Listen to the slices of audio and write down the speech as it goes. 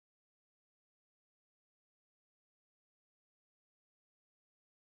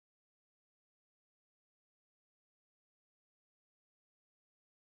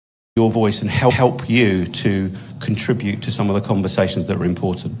your voice and help you to contribute to some of the conversations that are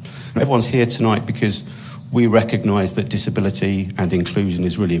important. Everyone's here tonight because we recognise that disability and inclusion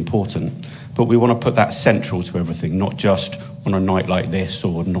is really important, but we want to put that central to everything, not just on a night like this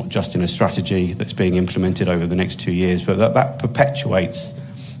or not just in a strategy that's being implemented over the next 2 years, but that perpetuates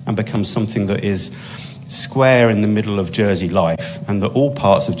and becomes something that is square in the middle of Jersey life, and that all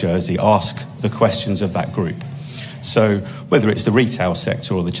parts of Jersey ask the questions of that group. So whether it's the retail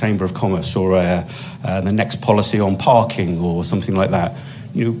sector or the Chamber of Commerce or the next policy on parking or something like that,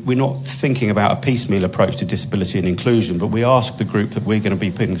 we're not thinking about a piecemeal approach to disability and inclusion, but we ask the group that we're going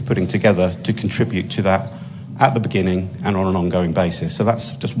to be putting together to contribute to that at the beginning and on an ongoing basis. So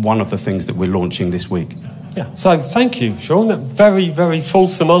that's just one of the things that we're launching this week. Yeah, so thank you, Sean. Very, very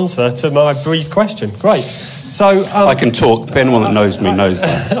fulsome answer to my brief question. Great. So I can talk. Anyone that knows me knows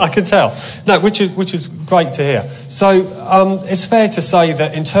that. I can tell. No, which is great to hear. So it's fair to say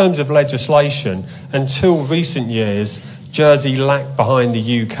that in terms of legislation, until recent years, Jersey lagged behind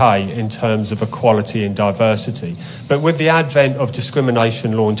the UK in terms of equality and diversity. But with the advent of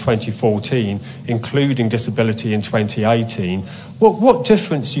discrimination law in 2014, including disability in 2018, what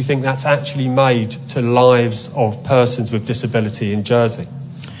difference do you think that's actually made to lives of persons with disability in Jersey?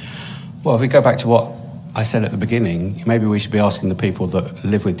 Well, if we go back to what I said at the beginning, maybe we should be asking the people that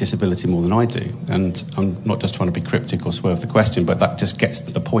live with disability more than I do. And I'm not just trying to be cryptic or swerve the question, but that just gets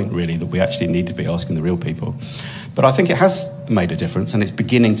to the point, really, that we actually need to be asking the real people. But I think it has made a difference, and it's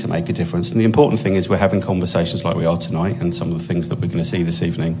beginning to make a difference. And the important thing is we're having conversations like we are tonight, and some of the things that we're going to see this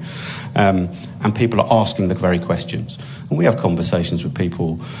evening, and people are asking the very questions. And we have conversations with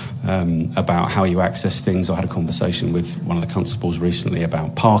people about how you access things. I had a conversation with one of the constables recently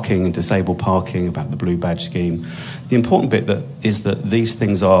about parking and disabled parking, about the blue badge scheme. The important bit is that these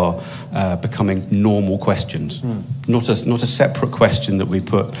things are becoming normal questions, not a separate question that we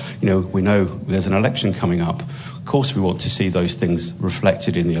put. We know there's an election coming up. Of course we want to see those things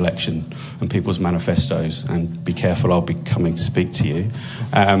reflected in the election and people's manifestos, and be careful, I'll be coming to speak to you.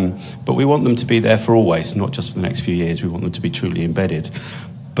 But we want them to be there for always, not just for the next few years. We want them to be truly embedded.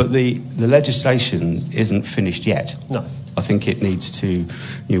 But the legislation isn't finished yet. No. I think it needs to,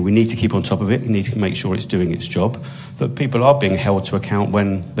 we need to keep on top of it. We need to make sure it's doing its job, that people are being held to account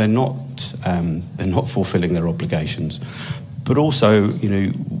when they're not fulfilling their obligations. But also,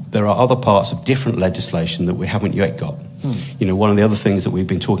 there are other parts of different legislation that we haven't yet got. One of the other things that we've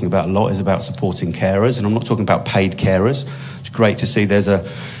been talking about a lot is about supporting carers, and I'm not talking about paid carers. It's great to see there's a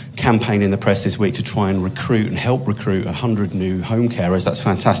campaign in the press this week to try and help recruit 100 new home carers. That's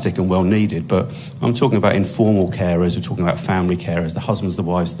fantastic and well needed, but I'm talking about informal carers. We're talking about family carers, the husbands, the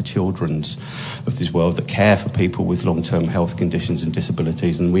wives, the children's of this world that care for people with long-term health conditions and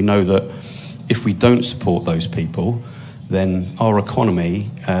disabilities. And we know that if we don't support those people, then our economy,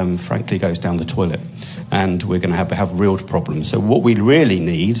 frankly, goes down the toilet, and we're going to have real problems. So what we really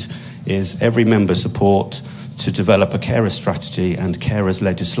need is every member support to develop a carer strategy and carers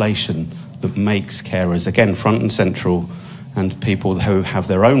legislation that makes carers, again, front and central, and people who have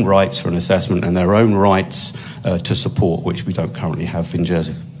their own rights for an assessment and their own rights to support, which we don't currently have in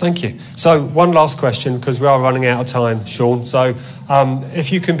Jersey. Thank you. So one last question, because we are running out of time, Sean. So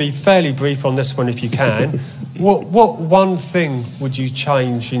if you can be fairly brief on this one, if you can, what one thing would you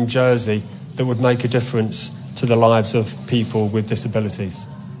change in Jersey that would make a difference to the lives of people with disabilities?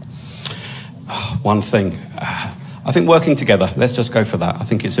 One thing. I think working together. Let's just go for that. I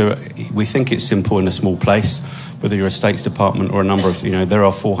think we think it's simple in a small place, whether you're a Estates Department or a number of, there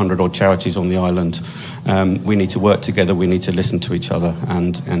are 400 odd charities on the island. We need to work together. We need to listen to each other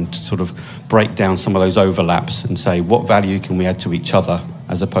and sort of break down some of those overlaps and say, what value can we add to each other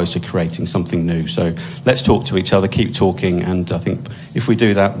as opposed to creating something new? So let's talk to each other, keep talking, and I think if we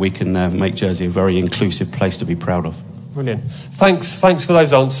do that, we can make Jersey a very inclusive place to be proud of. Brilliant. Thanks for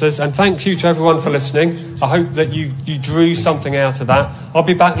those answers, and thank you to everyone for listening. I hope that you drew something out of that. I'll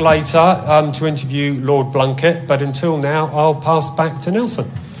be back later to interview Lord Blunkett, but until now, I'll pass back to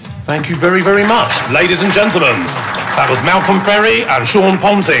Nelson. Thank you very, very much. Ladies and gentlemen, that was Malcolm Ferey and Sean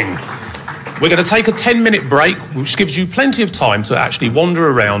Ponting. We're going to take a 10-minute break, which gives you plenty of time to actually wander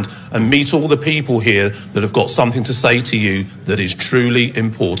around and meet all the people here that have got something to say to you that is truly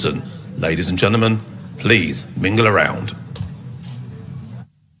important. Ladies and gentlemen, please mingle around.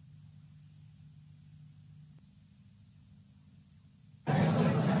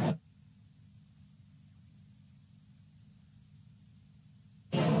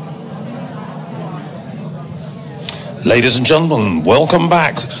 Ladies and gentlemen, welcome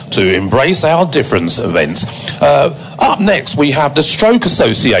back to Embrace Our Difference event. Up next, we have the Stroke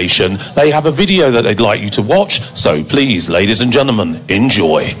Association. They have a video that they'd like you to watch, so please, ladies and gentlemen,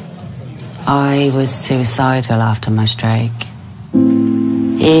 enjoy. I was suicidal after my stroke.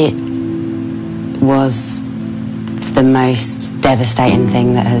 It was the most devastating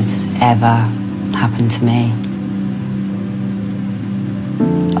thing that has ever happened to me.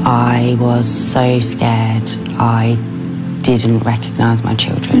 I was so scared I didn't recognise my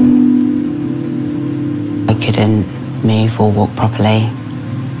children. I couldn't move or walk properly.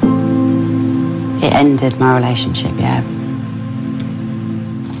 It ended my relationship, yeah.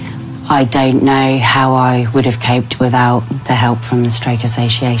 I don't know how I would have coped without the help from the Stroke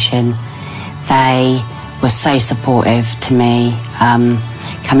Association. They were so supportive to me,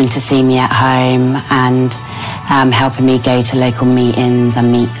 coming to see me at home and helping me go to local meetings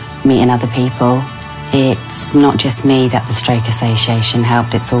and meeting other people. It's not just me that the Stroke Association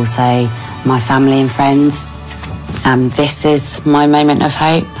helped, it's also my family and friends. This is my moment of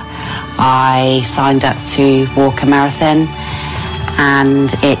hope. I signed up to walk a marathon and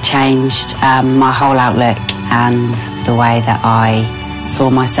it changed my whole outlook and the way that I saw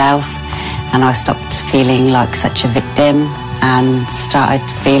myself, and I stopped feeling like such a victim and started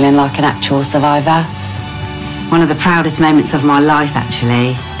feeling like an actual survivor. One of the proudest moments of my life,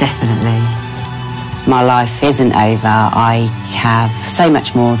 actually, definitely. My life isn't over. I have so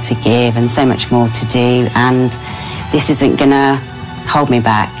much more to give and so much more to do, and this isn't gonna hold me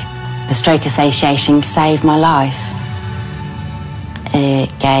back. The Stroke Association saved my life.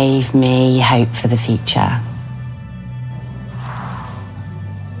 It gave me hope for the future.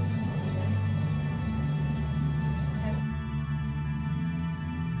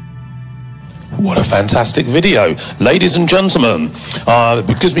 What a fantastic video. Ladies and gentlemen,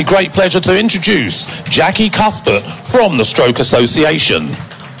 it gives me great pleasure to introduce Jackie Cuthbert from the Stroke Association.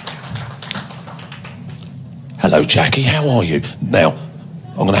 Hello, Jackie, how are you? Now,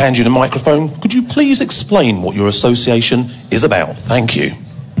 I'm going to hand you the microphone. Could you please explain what your association is about? Thank you.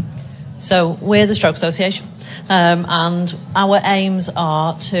 So, we're the Stroke Association, and our aims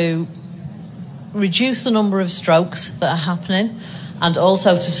are to reduce the number of strokes that are happening, and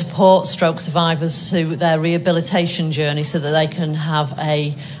also to support stroke survivors through their rehabilitation journey so that they can have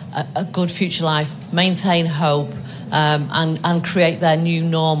a good future life, maintain hope, and create their new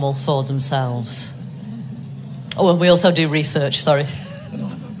normal for themselves. Oh, and we also do research, sorry.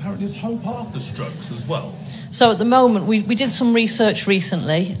 Apparently there's hope after strokes as well. So at the moment, we did some research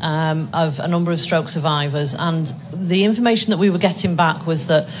recently of a number of stroke survivors, and the information that we were getting back was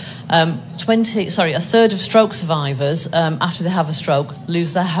that a third of stroke survivors, after they have a stroke,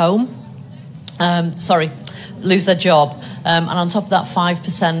 lose their home, lose their job, and on top of that,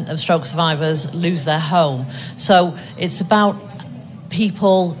 5% of stroke survivors lose their home. So it's about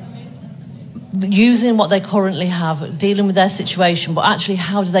people using what they currently have, dealing with their situation, but actually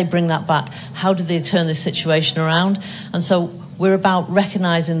how do they bring that back? How do they turn this situation around? And so we're about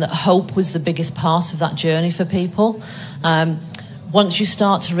recognising that hope was the biggest part of that journey for people. Once you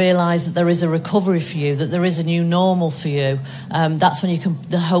start to realise that there is a recovery for you, that there is a new normal for you, that's when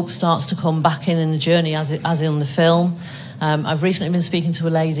the hope starts to come back in the journey, as in the film. I've recently been speaking to a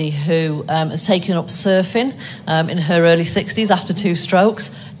lady who has taken up surfing in her early 60s after 2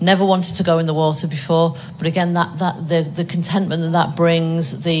 strokes. Never wanted to go in the water before, but again, the contentment that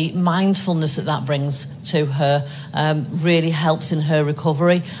brings, the mindfulness that brings to her, really helps in her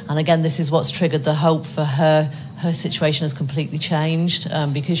recovery. And again, this is what's triggered the hope for her. Her situation has completely changed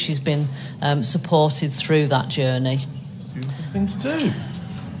because she's been supported through that journey. Beautiful thing to do.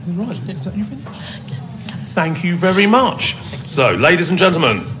 Right, is that you finished? Thank you very much. So, ladies and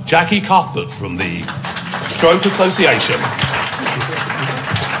gentlemen, Jackie Cuthbert from the Stroke Association.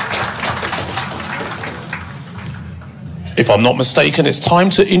 If I'm not mistaken, it's time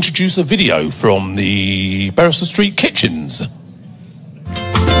to introduce a video from the Beresford Street Kitchens.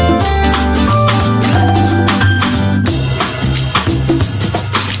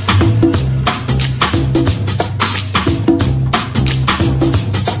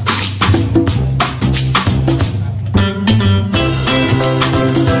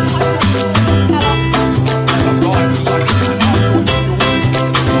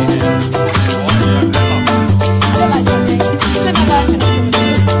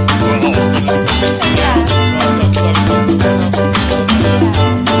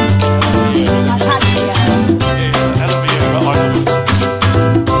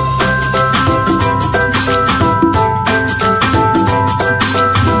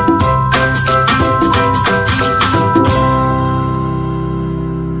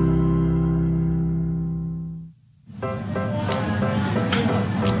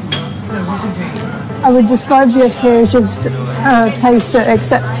 I would describe GSK as just a taste that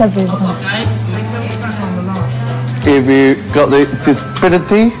accepts everyone. If you got the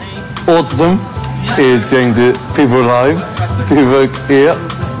disability, awesome. It changed people's lives to work here.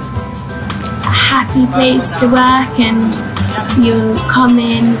 A happy place to work, and you'll come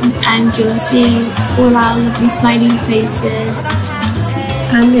in and you'll see all our lovely smiling faces.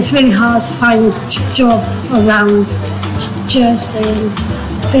 And it's really hard to find a job around Jersey, and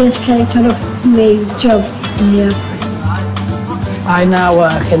BSK kind of me job here. I now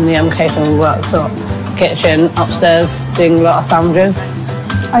work in the MK7 workshop kitchen upstairs doing a lot of sandwiches.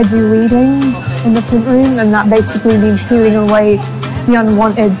 I do reading in the print room, and that basically means peeling away the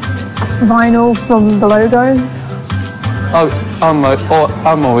unwanted vinyl from the logo.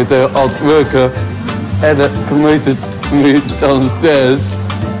 I'm always there as worker, and it promoted me downstairs.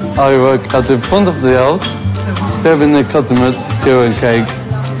 I work at the front of the house, serving the customers tea and cake.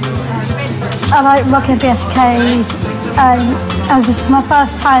 I like working at BSK, as it's my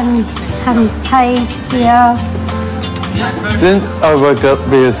first time having cake here. Since I work at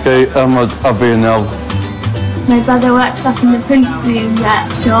BSK, I'm much happier now. My brother works up in the print room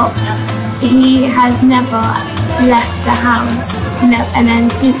workshop. He has never left the house, and then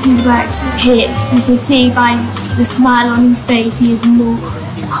since he's worked here, you can see by the smile on his face he is more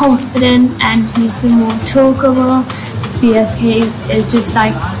confident and he's more talkable. BSK is just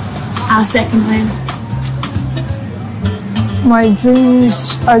like our second home. My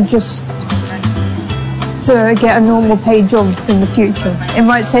dreams are just to get a normal paid job in the future. It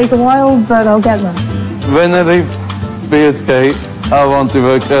might take a while, but I'll get there. When I leave BSK, I want to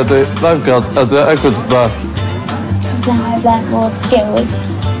work at the lifeguard at the Equity Park. Now I've learned more skills,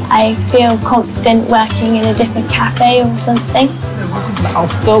 I feel confident working in a different cafe or something. I'll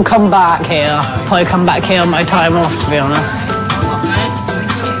still come back here. Probably come back here on my time off, to be honest.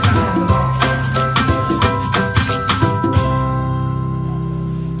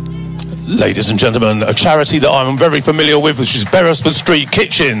 Ladies and gentlemen, a charity that I'm very familiar with, which is Beresford Street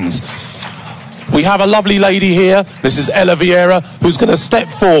Kitchens. We have a lovely lady here. This is Ella Vieira, who's going to step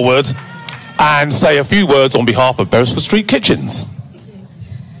forward and say a few words on behalf of Beresford Street Kitchens.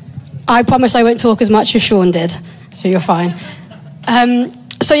 I promise I won't talk as much as Sean did, so you're fine.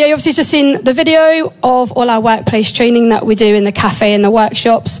 So yeah, you obviously just seen the video of all our workplace training that we do in the cafe and the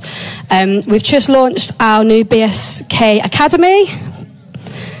workshops. We've just launched our new BSK Academy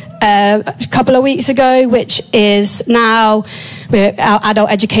a couple of weeks ago, which is now our adult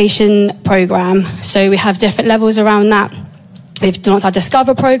education programme. So we have different levels around that. We've launched our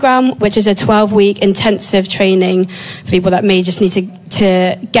Discover programme, which is a 12-week intensive training for people that may just need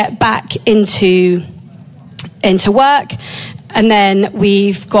to get back into work. And then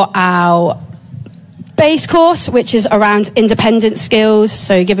we've got our base course, which is around independent skills,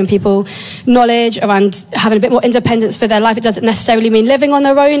 so giving people knowledge around having a bit more independence for their life. It doesn't necessarily mean living on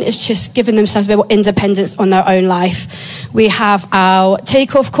their own, it's just giving themselves a bit more independence on their own life. We have our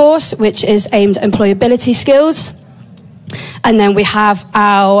takeoff course, which is aimed at employability skills. And then we have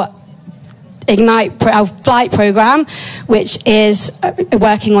our Ignite, our flight programme, which is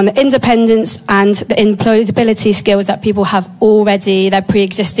working on the independence and the employability skills that people have already, their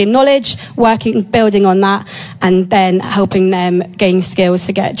pre-existing knowledge, building on that, and then helping them gain skills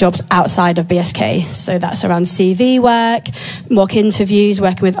to get jobs outside of BSK. So that's around CV work, mock interviews,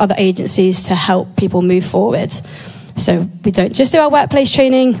 working with other agencies to help people move forward. So we don't just do our workplace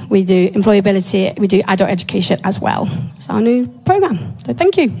training, we do employability, we do adult education as well. It's our new programme. So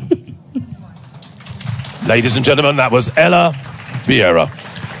thank you. Ladies and gentlemen, that was Ella Vieira.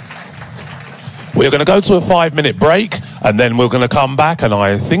 We're going to go to a 5-minute break, and then we're going to come back, and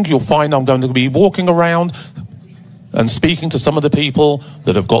I think you'll find I'm going to be walking around and speaking to some of the people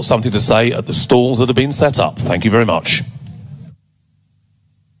that have got something to say at the stalls that have been set up. Thank you very much.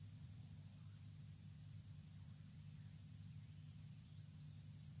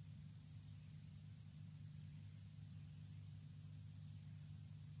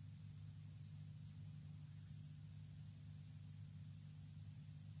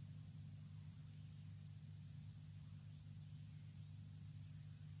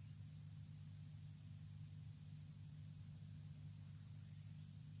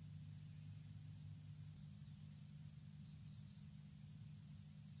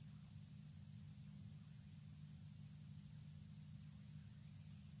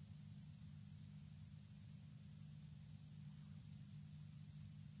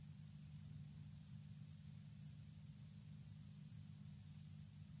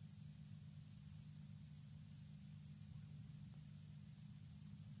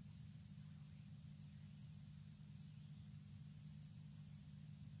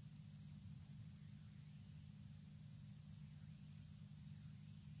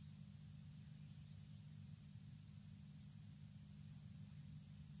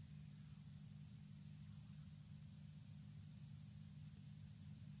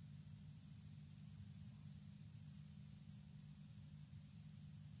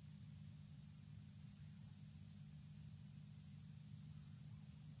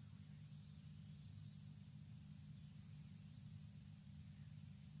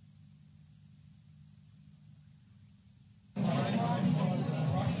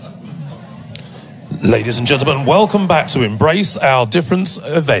 Ladies and gentlemen, welcome back to Embrace Our Difference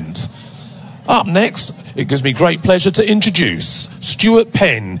event. Up next, it gives me great pleasure to introduce Stuart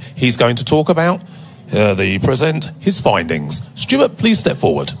Penn. He's going to talk about present his findings. Stuart, please step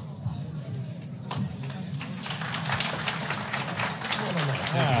forward.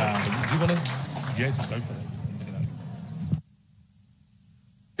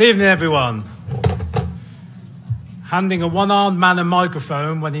 Good evening, everyone. Handing a one-armed man a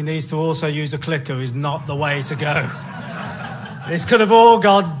microphone when he needs to also use a clicker is not the way to go. This could have all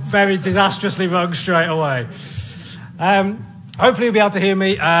gone very disastrously wrong straight away. Hopefully you'll be able to hear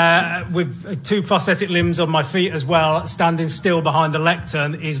me with 2 prosthetic limbs on my feet as well. Standing still behind the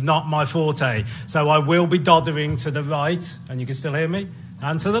lectern is not my forte. So I will be doddering to the right, and you can still hear me,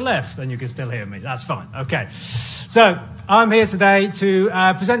 and to the left, and you can still hear me. That's fine. Okay. So I'm here today to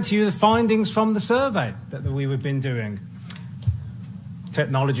present to you the findings from the survey that we've been doing.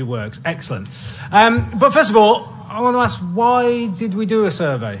 Technology works. Excellent. But first of all, I want to ask, why did we do a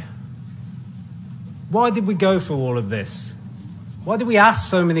survey? Why did we go through all of this? Why did we ask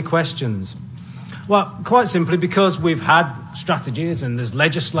so many questions? Well, quite simply because we've had strategies and there's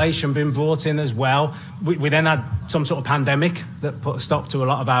legislation being brought in as well. We then had some sort of pandemic that put a stop to a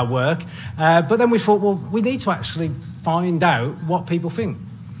lot of our work. But then we thought, well, we need to actually find out what people think.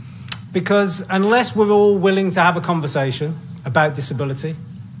 Because unless we're all willing to have a conversation about disability,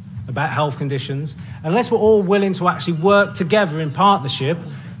 about health conditions, unless we're all willing to actually work together in partnership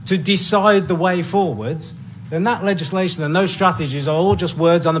to decide the way forwards, then that legislation and those strategies are all just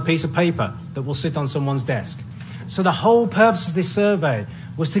words on a piece of paper that will sit on someone's desk. So the whole purpose of this survey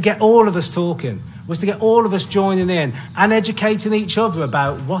was to get all of us talking, was to get all of us joining in and educating each other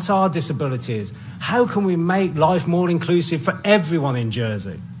about what our disability is. How can we make life more inclusive for everyone in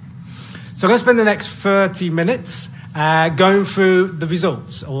Jersey? So I'm going to spend the next 30 minutes going through the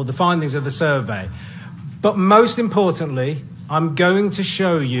results or the findings of the survey. But most importantly, I'm going to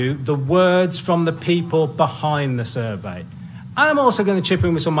show you the words from the people behind the survey. And I'm also going to chip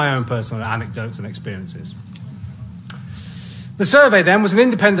in with some of my own personal anecdotes and experiences. The survey then was an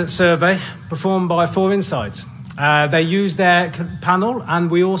independent survey performed by 4 Insights. They used their panel,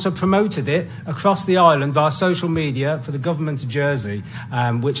 and we also promoted it across the island via social media for the government of Jersey,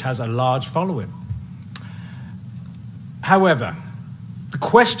 which has a large following. However, the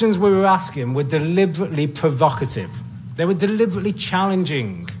questions we were asking were deliberately provocative. They were deliberately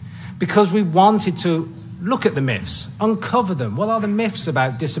challenging because we wanted to look at the myths, uncover them. What are the myths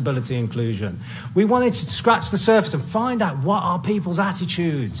about disability inclusion? We wanted to scratch the surface and find out what are people's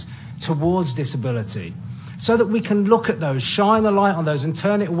attitudes towards disability so that we can look at those, shine a light on those and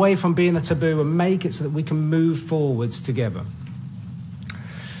turn it away from being a taboo and make it so that we can move forwards together.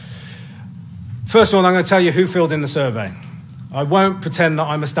 First of all, I'm going to tell you who filled in the survey. I won't pretend that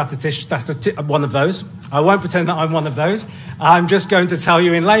I'm one of those. I won't pretend that I'm one of those. I'm just going to tell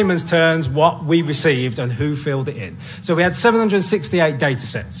you in layman's terms what we received and who filled it in. So we had 768 data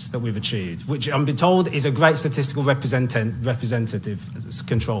sets that we've achieved, which I'm being told is a great statistical representative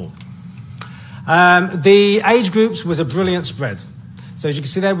control. The age groups was a brilliant spread. So as you can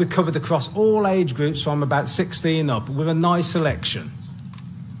see there, we covered across all age groups from about 16 up with a nice selection.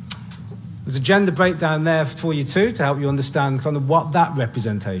 There's a gender breakdown there for you too to help you understand kind of what that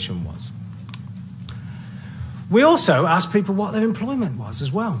representation was. We also asked people what their employment was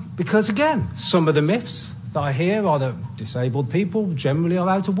as well, because again, some of the myths that I hear are that disabled people generally are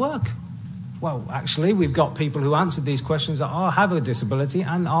out of work. Well, actually, we've got people who answered these questions that have a disability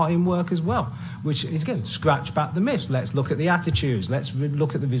and are in work as well, which is, again, scratch back the myths. Let's look at the attitudes. Let's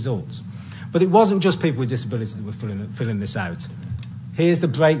look at the results. But it wasn't just people with disabilities that were filling this out. Here's the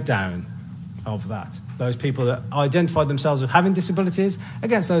breakdown of that. Those people that identified themselves as having disabilities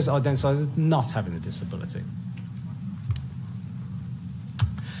against those that identified as not having a disability.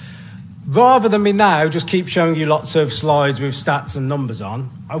 Rather than me now just keep showing you lots of slides with stats and numbers on,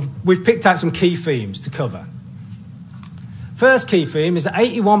 we've picked out some key themes to cover. First key theme is that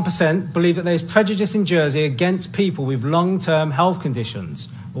 81% believe that there's prejudice in Jersey against people with long-term health conditions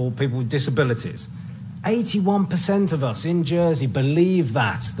or people with disabilities. 81% of us in Jersey believe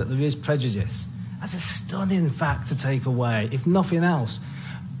that there is prejudice. That's a stunning fact to take away, if nothing else.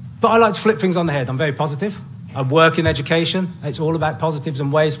 But I like to flip things on the head. I'm very positive. I work in education. It's all about positives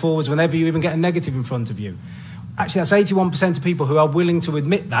and ways forwards whenever you even get a negative in front of you. Actually, that's 81% of people who are willing to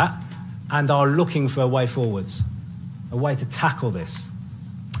admit that and are looking for a way forwards, a way to tackle this.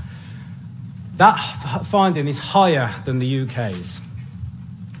 That finding is higher than the UK's.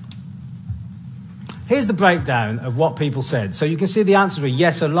 Here's the breakdown of what people said. So you can see the answers were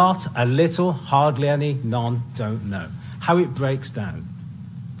yes, a lot, a little, hardly any, none, don't know. How it breaks down.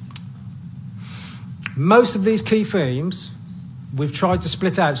 Most of these key themes we've tried to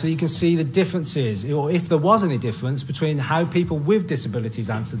split out so you can see the differences, or if there was any difference, between how people with disabilities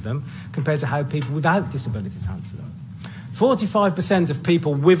answered them compared to how people without disabilities answered them. 45% of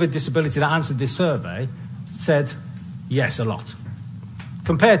people with a disability that answered this survey said yes a lot,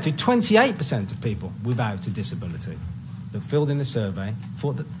 compared to 28% of people without a disability that filled in the survey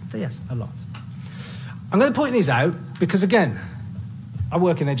thought that yes, a lot. I'm going to point these out because, again, I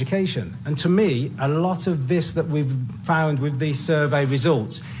work in education, and to me, a lot of this that we've found with these survey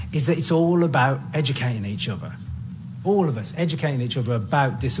results is that it's all about educating each other. All of us educating each other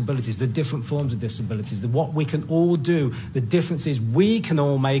about disabilities, the different forms of disabilities, what we can all do, the differences we can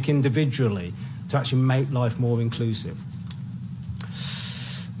all make individually to actually make life more inclusive.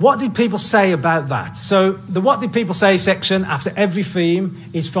 What did people say about that? So the What Did People Say section after every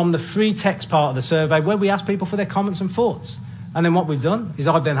theme is from the free text part of the survey where we ask people for their comments and thoughts. And then what we've done is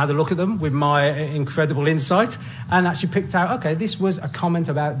I've then had a look at them with my incredible insight and actually picked out, okay, this was a comment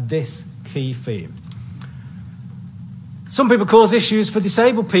about this key theme. Some people cause issues for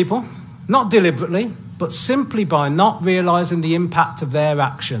disabled people, not deliberately, but simply by not realising the impact of their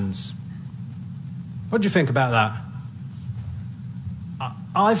actions. What do you think about that?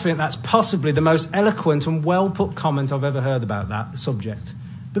 I think that's possibly the most eloquent and well-put comment I've ever heard about that subject,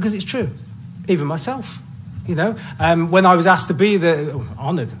 because it's true. Even myself. You know, when I was asked to be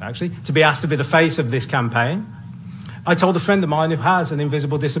honoured actually, to be asked to be the face of this campaign, I told a friend of mine who has an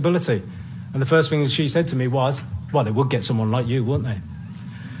invisible disability. And the first thing she said to me was, well, they would get someone like you, wouldn't they?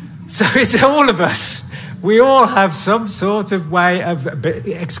 So it's all of us. We all have some sort of way of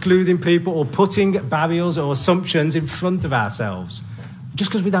excluding people or putting barriers or assumptions in front of ourselves, just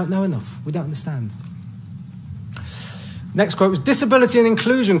because we don't know enough, we don't understand. Next quote was, disability and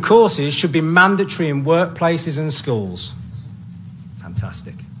inclusion courses should be mandatory in workplaces and schools.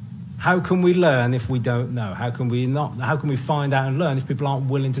 Fantastic. How can we learn if we don't know? How can we find out and learn if people aren't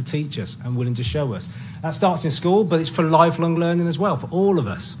willing to teach us and willing to show us? That starts in school, but it's for lifelong learning as well, for all of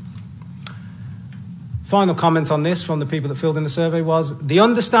us. Final comment on this from the people that filled in the survey was, the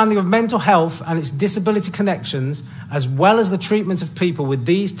understanding of mental health and its disability connections, as well as the treatment of people with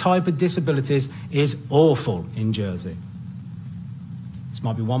these type of disabilities, is awful in Jersey.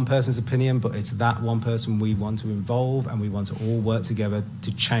 Might be one person's opinion, but it's that one person we want to involve, and we want to all work together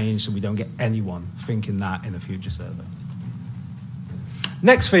to change so we don't get anyone thinking that in a future survey.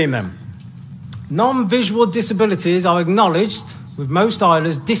 Next theme then. Non-visual disabilities are acknowledged, with most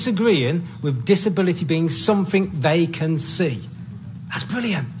Islers disagreeing with disability being something they can see. That's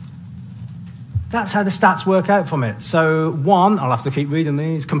brilliant. That's how the stats work out from it. So one, I'll have to keep reading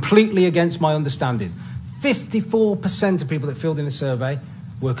these, completely against my understanding. 54% of people that filled in the survey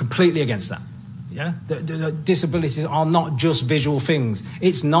were completely against that. Yeah? The disabilities are not just visual things.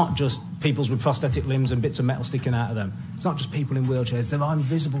 It's not just people with prosthetic limbs and bits of metal sticking out of them. It's not just people in wheelchairs. There are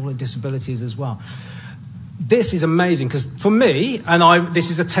invisible disabilities as well. This is amazing because for me, and this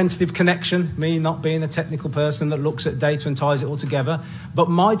is a tentative connection, me not being a technical person that looks at data and ties it all together, but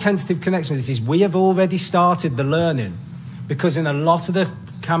my tentative connection to this is we have already started the learning, because in a lot of the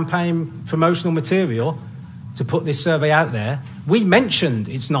campaign promotional material to put this survey out there, we mentioned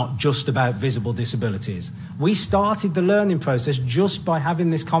it's not just about visible disabilities. We started the learning process just by having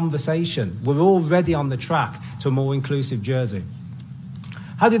this conversation. We're already on the track to a more inclusive Jersey.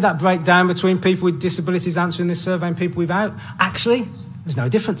 How did that break down between people with disabilities answering this survey and people without? Actually, there's no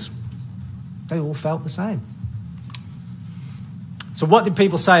difference. They all felt the same. So what did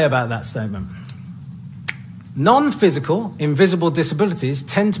people say about that statement? Non-physical, invisible disabilities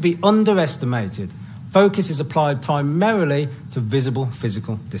tend to be underestimated. Focus is applied primarily to visible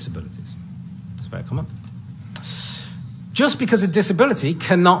physical disabilities. That's very common. Just because a disability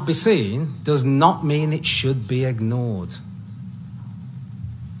cannot be seen does not mean it should be ignored.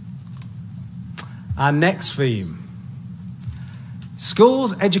 Our next theme.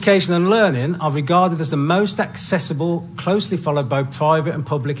 Schools, education and learning are regarded as the most accessible, closely followed by private and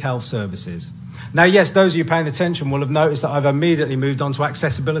public health services. Now, yes, those of you paying attention will have noticed that I've immediately moved on to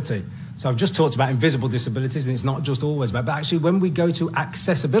accessibility. So I've just talked about invisible disabilities, and it's not just always about, but actually when we go to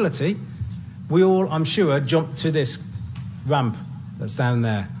accessibility, we all, I'm sure, jump to this ramp that's down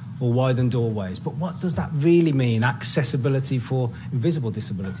there, or widened doorways. But what does that really mean, accessibility for invisible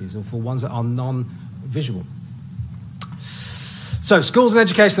disabilities, or for ones that are non-visual? So schools and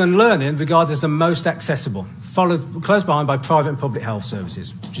education and learning regarded as the most accessible, followed close behind by private and public health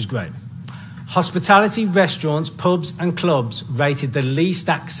services, which is great. Hospitality, restaurants, pubs and clubs rated the least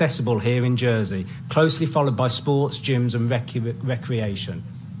accessible here in Jersey, closely followed by sports, gyms and recreation.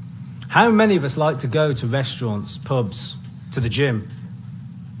 How many of us like to go to restaurants, pubs, to the gym?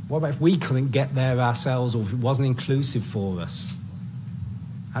 What about if we couldn't get there ourselves, or if it wasn't inclusive for us?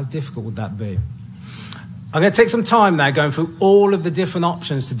 How difficult would that be? I'm going to take some time now going through all of the different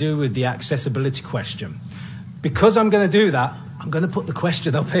options to do with the accessibility question. Because I'm going to do that, I'm going to put the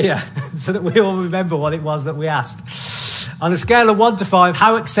question up here so that we all remember what it was that we asked. On a scale of 1 to 5,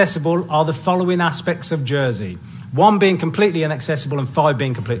 how accessible are the following aspects of Jersey? 1 being completely inaccessible and 5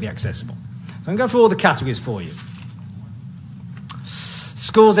 being completely accessible. So I'm going to go through all the categories for you.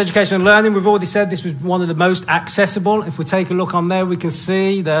 Schools, education and learning, we've already said this was one of the most accessible. If we take a look on there, we can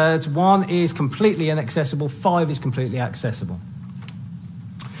see that 1 is completely inaccessible, 5 is completely accessible.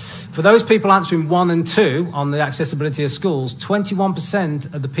 For those people answering 1 and 2 on the accessibility of schools,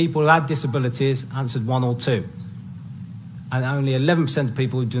 21% of the people who had disabilities answered 1 or 2. And only 11% of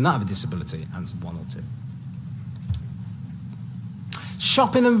people who do not have a disability answered 1 or 2.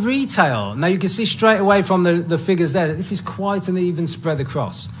 Shopping and retail. Now you can see straight away from the figures there that this is quite an even spread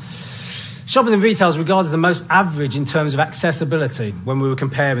across. Shopping and retail is regarded as the most average in terms of accessibility when we were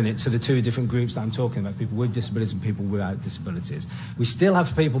comparing it to the 2 different groups that I'm talking about, people with disabilities and people without disabilities. We still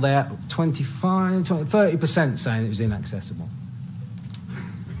have people there, 30% saying it was inaccessible.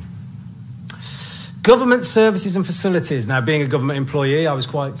 Government services and facilities. Now, being a government employee, I was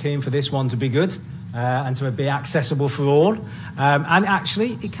quite keen for this one to be good. And to be accessible for all. And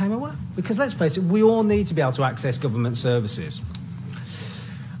actually, it came out well. Because let's face it, we all need to be able to access government services.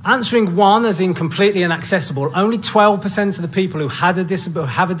 Answering 1 as in completely inaccessible, only 12% of the people who had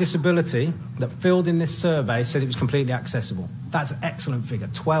have a disability that filled in this survey said it was completely accessible. That's an excellent figure,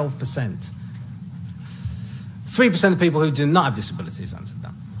 12%. 3% of people who do not have disabilities answered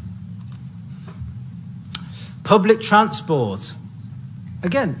that. Public transport.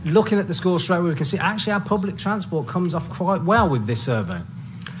 Again, looking at the score straight away, we can see actually our public transport comes off quite well with this survey.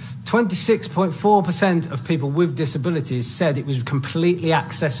 26.4% of people with disabilities said it was completely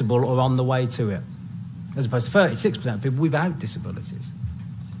accessible or on the way to it, as opposed to 36% of people without disabilities.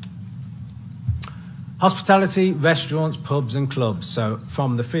 Hospitality, restaurants, pubs and clubs. So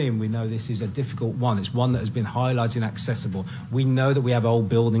from the theme, we know this is a difficult one. It's one that has been highlighted accessible. We know that we have old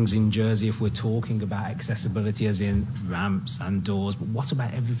buildings in Jersey if we're talking about accessibility as in ramps and doors, but what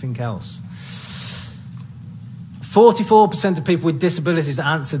about everything else? 44% of people with disabilities that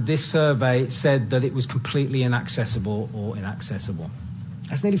answered this survey said that it was completely inaccessible or inaccessible.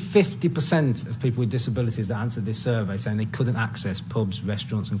 That's nearly 50% of people with disabilities that answered this survey saying they couldn't access pubs,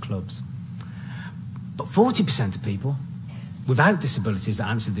 restaurants and clubs. But 40% of people without disabilities that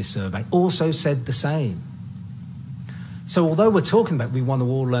answered this survey also said the same. So although we're talking about we want to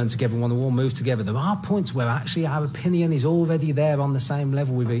all learn together, we want to all move together, there are points where actually our opinion is already there on the same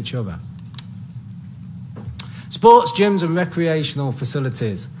level with each other. Sports, gyms and recreational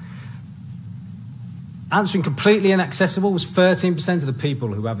facilities. Answering completely inaccessible was 13% of the people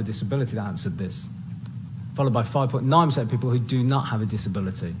who have a disability that answered this, followed by 5.9% of people who do not have a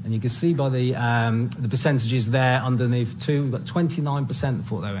disability. And you can see by the percentages there underneath too, we've got 29%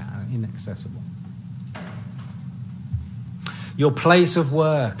 thought they were inaccessible. Your place of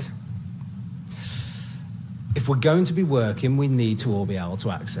work. If we're going to be working, we need to all be able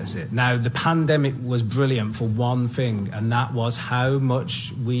to access it. Now, the pandemic was brilliant for one thing, and that was how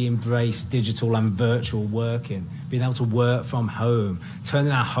much we embraced digital and virtual working, being able to work from home,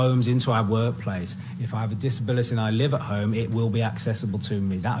 turning our homes into our workplace. If I have a disability and I live at home, it will be accessible to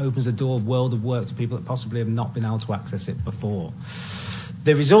me. That opens the door of world of work to people that possibly have not been able to access it before.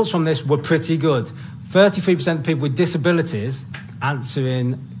 The results from this were pretty good. 33% of people with disabilities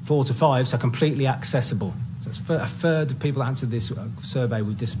answering 4 to 5, so completely accessible. So it's a third of people that answered this survey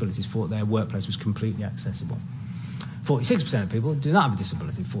with disabilities thought their workplace was completely accessible. 46% of people who do not have a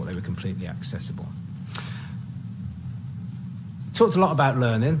disability thought they were completely accessible. Talked a lot about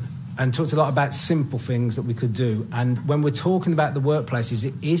learning and talked a lot about simple things that we could do. And when we're talking about the workplaces,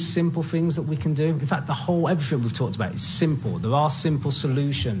 it is simple things that we can do. In fact, everything we've talked about is simple. There are simple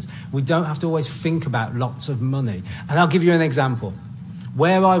solutions. We don't have to always think about lots of money. And I'll give you an example.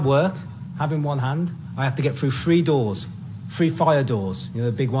 Where I work, having one hand, I have to get through 3 doors, 3 fire doors, you know,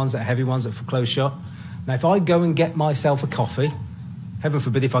 the big ones, the heavy ones that close shut. Now, if I go and get myself a coffee, heaven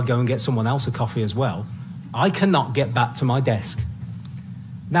forbid if I go and get someone else a coffee as well, I cannot get back to my desk.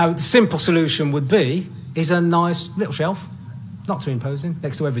 Now, the simple solution would be is a nice little shelf, not too imposing,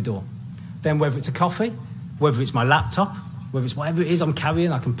 next to every door. Then whether it's a coffee, whether it's my laptop, whether it's whatever it is I'm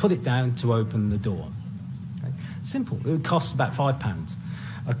carrying, I can put it down to open the door. Okay? Simple. It would cost about £5.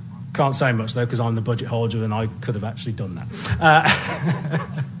 Can't say much, though, because I'm the budget holder and I could have actually done that.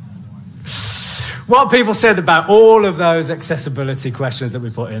 What people said about all of those accessibility questions that we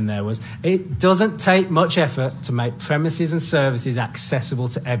put in there was, it doesn't take much effort to make premises and services accessible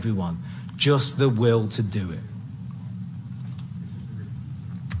to everyone, just the will to do it.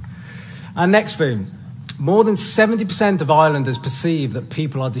 Our next thing, more than 70% of islanders perceive that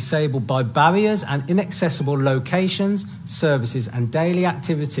people are disabled by barriers and inaccessible locations, services and daily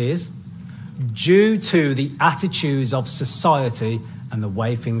activities due to the attitudes of society and the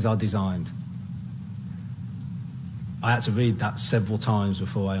way things are designed. I had to read that several times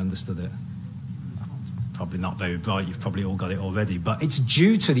before I understood it. Probably not very bright, you've probably all got it already, but it's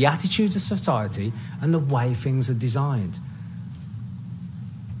due to the attitudes of society and the way things are designed.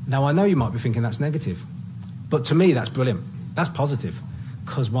 Now, I know you might be thinking that's negative, but to me, that's brilliant. That's positive,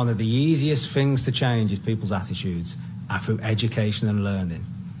 because one of the easiest things to change is people's attitudes through education and learning.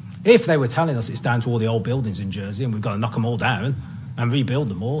 If they were telling us it's down to all the old buildings in Jersey and we've got to knock them all down and rebuild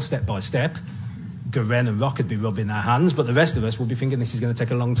them all step by step, Garen and Rock would be rubbing their hands, but the rest of us will be thinking this is going to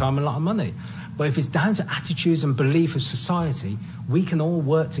take a long time and a lot of money. But if it's down to attitudes and belief of society, we can all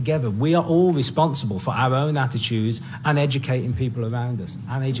work together. We are all responsible for our own attitudes and educating people around us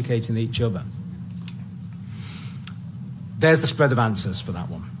and educating each other. There's the spread of answers for that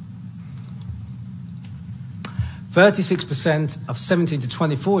one. 36% of 17 to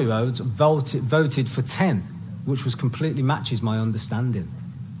 24-year-olds voted for 10, which was completely matches my understanding.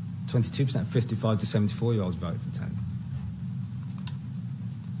 22% 55 to 74-year-olds voted for 10.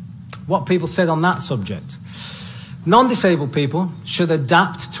 What people said on that subject. Non-disabled people should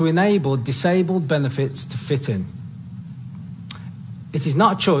adapt to enable disabled benefits to fit in. It is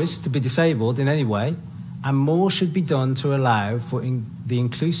not a choice to be disabled in any way, and more should be done to allow for the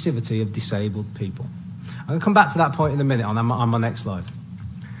inclusivity of disabled people. I'm going to come back to that point in a minute on my next slide.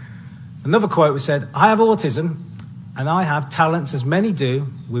 Another quote was said, I have autism, and I have talents as many do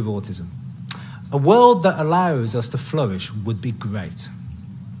with autism. A world that allows us to flourish would be great,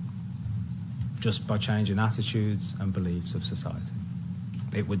 just by changing attitudes and beliefs of society.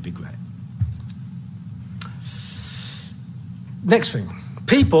 It would be great. Next thing,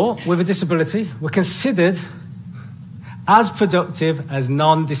 people with a disability were considered as productive as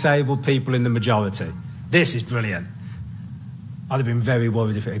non-disabled people in the majority. This is brilliant. I'd have been very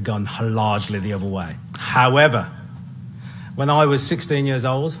worried if it had gone largely the other way. However, when I was 16 years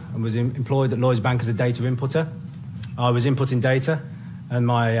old and was employed at Lloyds Bank as a data inputter, I was inputting data, and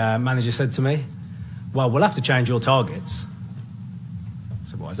my manager said to me, well, we'll have to change your targets. I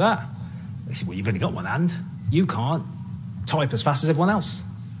said, why is that? He said, well, you've only got one hand. You can't type as fast as everyone else.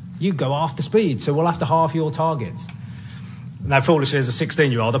 You go half the speed, so we'll have to half your targets. Now, foolishly, as a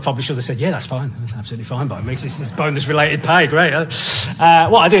 16-year-old, I probably should have said, yeah, that's fine. That's absolutely fine by me. It's bonus-related pay, great.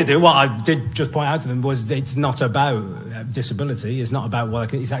 What I did just point out to them was it's not about disability. It's not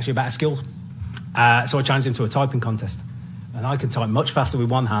about it's actually about a skill. So I challenged him to a typing contest. And I could type much faster with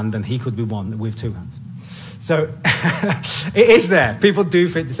one hand than he could with two hands. So it is there. People do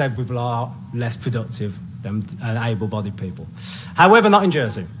think disabled people are less productive than able-bodied people. However, not in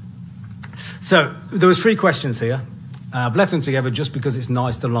Jersey. So there was 3 questions here. I've left them together just because it's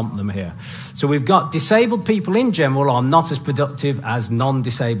nice to lump them here. So we've got disabled people in general are not as productive as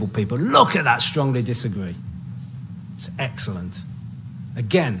non-disabled people. Look at that, strongly disagree. It's excellent.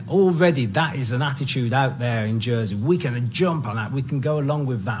 Again, already that is an attitude out there in Jersey. We can jump on that. We can go along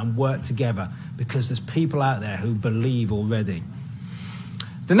with that and work together because there's people out there who believe already.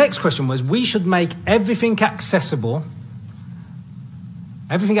 The next question was, we should make everything accessible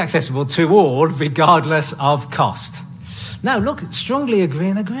to all regardless of cost. Now, look, strongly agree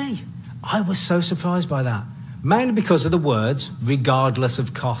and agree. I was so surprised by that, mainly because of the words, regardless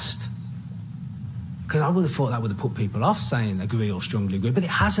of cost. Because I would have thought that would have put people off saying agree or strongly agree, but it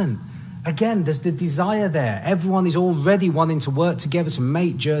hasn't. Again, there's the desire there. Everyone is already wanting to work together to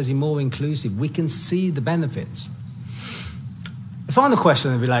make Jersey more inclusive. We can see the benefits. The final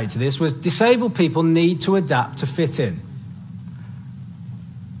question that related to this was, disabled people need to adapt to fit in.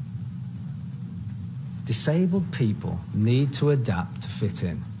 Disabled people need to adapt to fit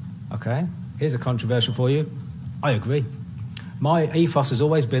in. Okay? Here's a controversial for you. I agree. My ethos has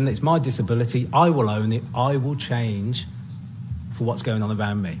always been that it's my disability, I will own it, I will change for what's going on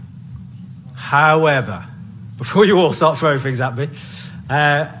around me. However, before you all start throwing things at me,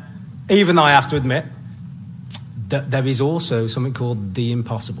 even I have to admit that there is also something called the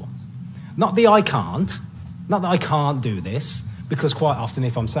impossible. Not the I can't, not that I can't do this, because quite often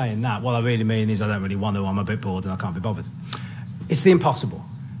if I'm saying that, what I really mean is I don't really want to, I'm a bit bored and I can't be bothered. It's the impossible.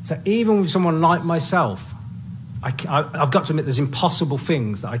 So even with someone like myself, I've got to admit there's impossible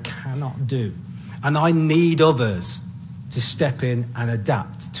things that I cannot do. And I need others to step in and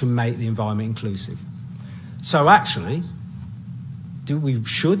adapt to make the environment inclusive. So actually,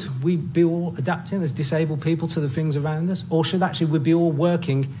 should we be all adapting as disabled people to the things around us? Or should actually we be all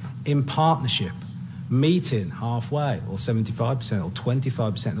working in partnership, meeting halfway, or 75% or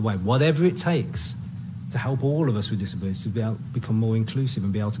 25% of the way, whatever it takes to help all of us with disabilities to be able to become more inclusive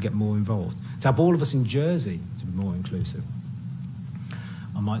and be able to get more involved, to help all of us in Jersey to be more inclusive.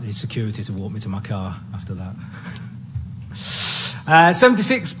 I might need security to walk me to my car after that.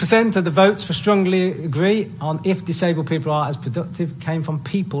 76% of the votes for strongly agree on if disabled people are as productive came from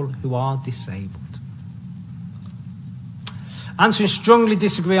people who are disabled. Answering strongly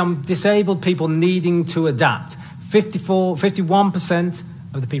disagree on disabled people needing to adapt. 51%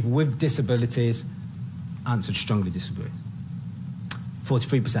 of the people with disabilities answered strongly disagree.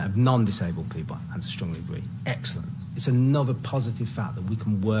 43% of non-disabled people answered strongly agree. Excellent. It's another positive fact that we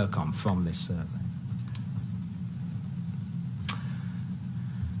can work on from this survey.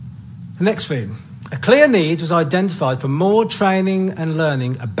 The next thing, a clear need was identified for more training and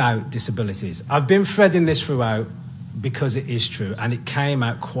learning about disabilities. I've been threading this throughout because it is true, and it came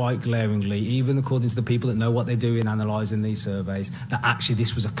out quite glaringly, even according to the people that know what they're doing analysing these surveys, that actually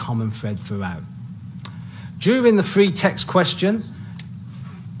this was a common thread throughout. During the free text question,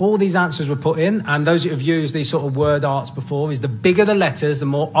 all these answers were put in, and those that have used these sort of word arts before, is the bigger the letters, the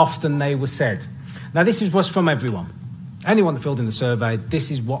more often they were said. Now, this was from everyone. Anyone that filled in the survey,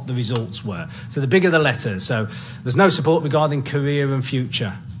 this is what the results were. So the bigger the letters. So there's no support regarding career and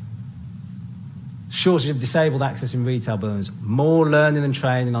future. Shortage of disabled access in retail buildings. More learning and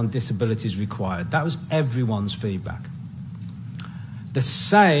training on disabilities required. That was everyone's feedback. The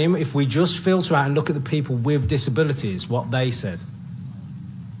same if we just filter out and look at the people with disabilities, what they said.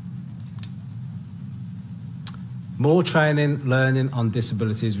 More training, learning on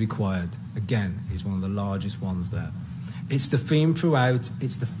disabilities required. Again, is one of the largest ones there. It's the theme throughout.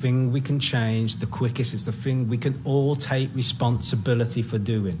 It's the thing we can change the quickest. It's the thing we can all take responsibility for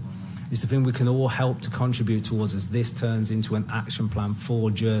doing. It's the thing we can all help to contribute towards as this turns into an action plan for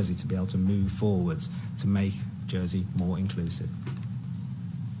Jersey to be able to move forwards to make Jersey more inclusive.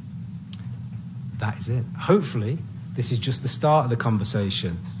 That is it. Hopefully, this is just the start of the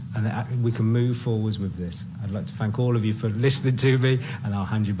conversation and that we can move forwards with this. I'd like to thank all of you for listening to me, and I'll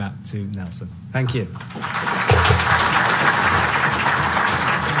hand you back to Nelson. Thank you.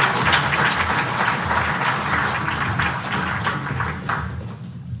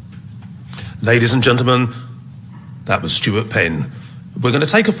 Ladies and gentlemen, that was Stuart Penn. We're going to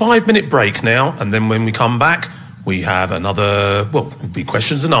take a 5-minute break now, and then when we come back, we have another, well, it'll be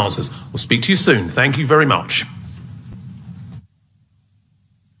questions and answers. We'll speak to you soon. Thank you very much.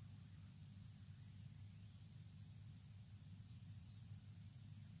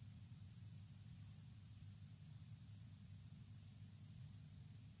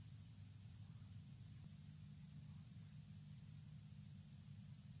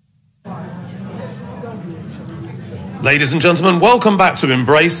 Ladies and gentlemen, welcome back to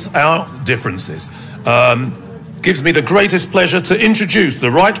Embrace Our Differences. Gives me the greatest pleasure to introduce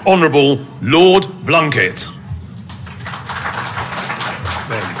the Right Honourable Lord Blunkett.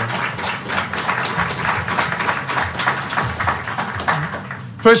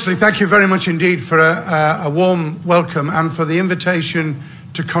 Firstly, thank you very much indeed for a warm welcome and for the invitation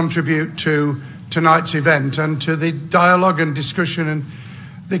to contribute to tonight's event and to the dialogue and discussion and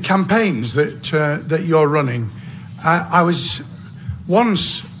the campaigns that you're running. I was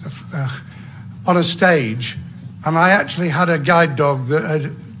once on a stage and I actually had a guide dog that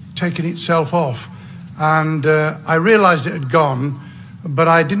had taken itself off, and I realised it had gone, but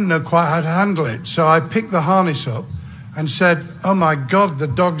I didn't know quite how to handle it. So I picked the harness up and said, oh my God, the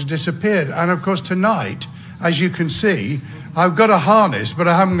dog's disappeared. And of course tonight, as you can see, I've got a harness, but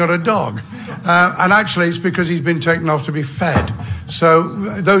I haven't got a dog. And actually it's because he's been taken off to be fed. So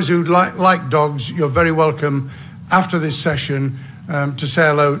those who like dogs, you're very welcome after this session to say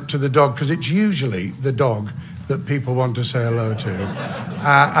hello to the dog, because it's usually the dog that people want to say hello to.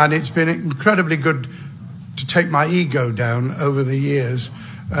 And it's been incredibly good to take my ego down over the years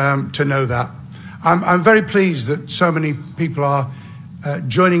to know that. I'm very pleased that so many people are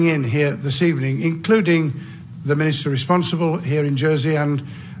joining in here this evening, including the Minister responsible here in Jersey and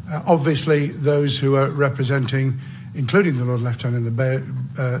obviously those who are representing, including the Lord Lieutenant, the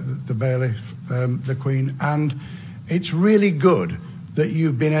Bailiff, the Queen. And it's really good that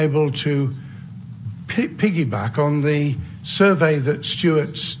you've been able to piggyback on the survey that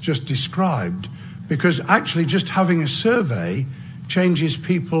Stuart's just described, because actually just having a survey changes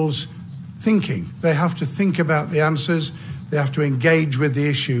people's thinking. They have to think about the answers, they have to engage with the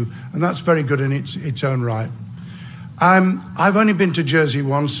issue, and that's very good in its own right. I've only been to Jersey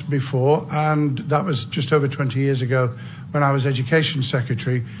once before, and that was just over 20 years ago when I was Education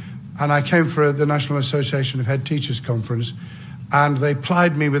Secretary, and I came for the National Association of Head Teachers Conference, and they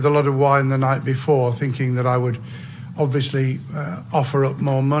plied me with a lot of wine the night before, thinking that I would obviously offer up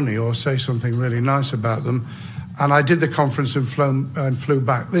more money or say something really nice about them. And I did the conference and flew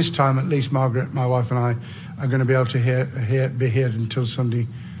back. This time, at least, Margaret, my wife, and I are going to be able to be here until Sunday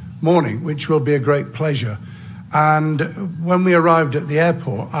morning, which will be a great pleasure. And when we arrived at the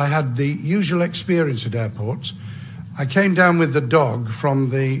airport, I had the usual experience at airports. I came down with the dog from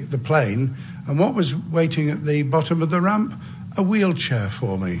the plane, and what was waiting at the bottom of the ramp? A wheelchair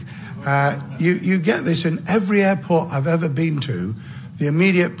for me. You get this in every airport I've ever been to. The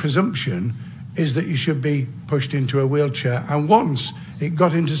immediate presumption is that you should be pushed into a wheelchair. And once it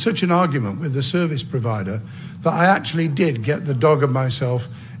got into such an argument with the service provider that I actually did get the dog and myself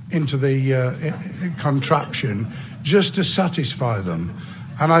into the contraption just to satisfy them.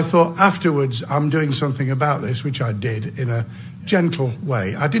 And I thought afterwards, I'm doing something about this, which I did in a gentle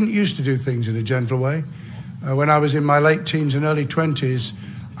way. I didn't used to do things in a gentle way. When I was in my late teens and early 20s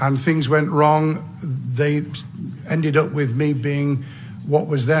and things went wrong, they ended up with me being what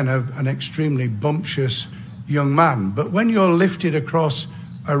was then an extremely bumptious young man. But when you're lifted across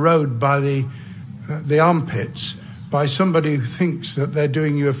a road by the armpits by somebody who thinks that they're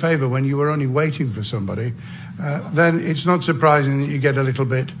doing you a favour when you were only waiting for somebody, then it's not surprising that you get a little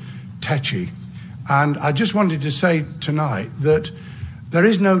bit tetchy. And I just wanted to say tonight that there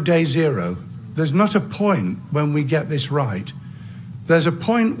is no day zero. There's not a point when we get this right. There's a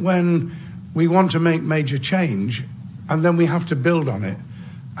point when we want to make major change, and then we have to build on it.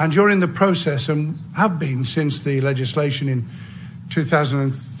 And you're in the process, and have been since the legislation in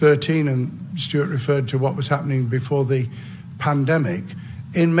 2013, and Stuart referred to what was happening before the pandemic,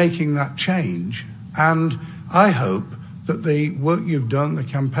 in making that change. And I hope that the work you've done, the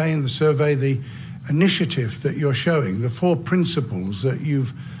campaign, the survey, the initiative that you're showing, the 4 principles that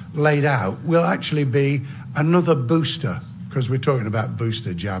you've laid out, will actually be another booster, because we're talking about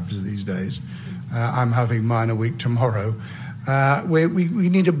booster jabs these days. I'm having mine a week tomorrow. We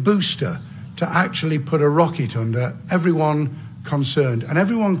need a booster to actually put a rocket under everyone concerned. And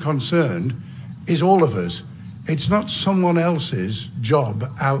everyone concerned is all of us. It's not someone else's job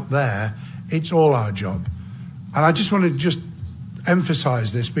out there. It's all our job. And I just want to just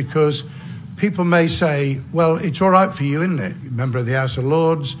emphasise this, because people may say, well, it's all right for you, isn't it? Member of the House of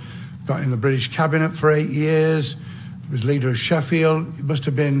Lords, got in the British Cabinet for 8 years, was leader of Sheffield. It must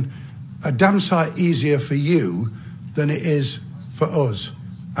have been a damn sight easier for you than it is for us.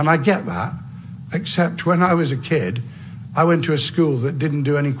 And I get that, except when I was a kid, I went to a school that didn't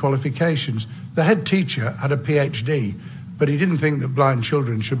do any qualifications. The head teacher had a PhD, but he didn't think that blind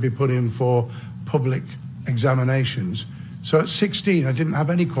children should be put in for public examinations. So at 16, I didn't have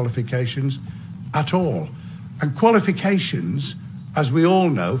any qualifications at all. And qualifications, as we all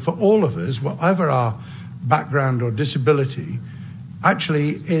know, for all of us, whatever our background or disability, actually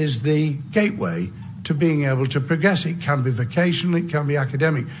is the gateway to being able to progress. It can be vocational, it can be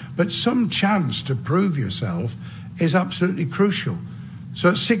academic, but some chance to prove yourself is absolutely crucial. So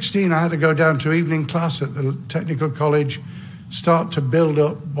at 16, I had to go down to evening class at the technical college, start to build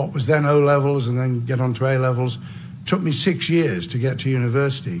up what was then O-levels and then get on to A-levels. It took me 6 years to get to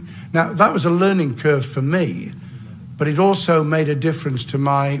university. Now, that was a learning curve for me, but it also made a difference to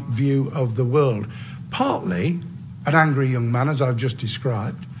my view of the world. Partly an angry young man, as I've just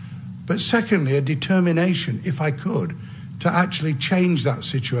described, but secondly, a determination, if I could, to actually change that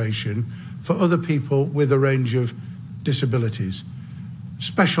situation for other people with a range of disabilities.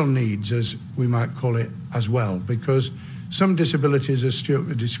 Special needs, as we might call it as well, because some disabilities, as Stuart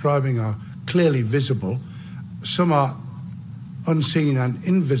was describing, are clearly visible, some are unseen and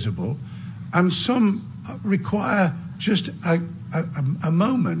invisible, and some require just a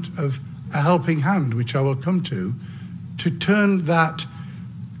moment of a helping hand, which I will come to turn that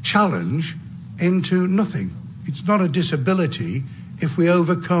challenge into nothing. It's not a disability if we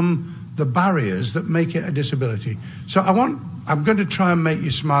overcome the barriers that make it a disability. So I'm going to try and make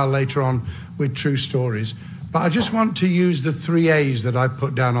you smile later on with true stories, but I just want to use the 3 A's that I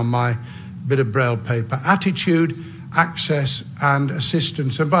put down on my bit of braille paper: attitude, access, and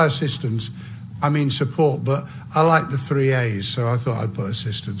assistance. And by assistance, I mean support, but I like the 3 A's, so I thought I'd put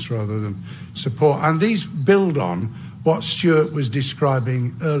assistance rather than support. And these build on what Stuart was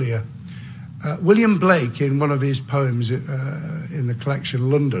describing earlier. William Blake, in one of his poems in the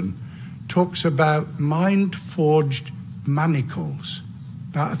collection London, talks about mind-forged manacles.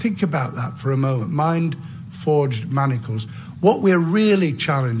 Now, think about that for a moment. Mind-forged manacles. What we're really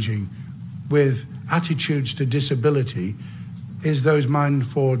challenging with attitudes to disability is those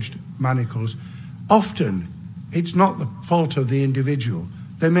mind-forged manacles. Often, it's not the fault of the individual.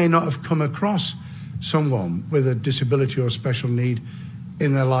 They may not have come across someone with a disability or special need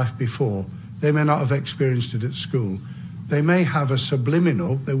in their life before. They may not have experienced it at school. They may have a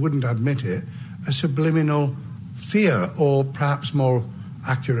subliminal, they wouldn't admit it, a subliminal fear, or perhaps more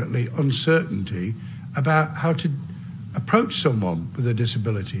accurately, uncertainty about how to approach someone with a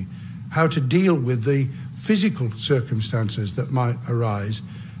disability, how to deal with the physical circumstances that might arise,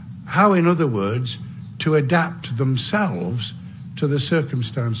 how, in other words, to adapt themselves to the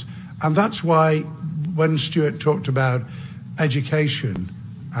circumstance. And that's why when Stuart talked about education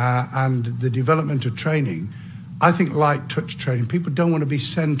and the development of training, I think light touch training, people don't want to be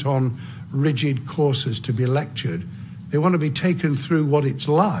sent on rigid courses to be lectured. They want to be taken through what it's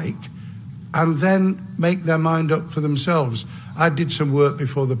like and then make their mind up for themselves. I did some work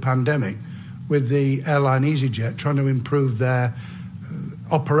before the pandemic with the airline EasyJet, trying to improve their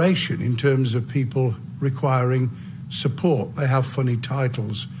operation in terms of people requiring support. They have funny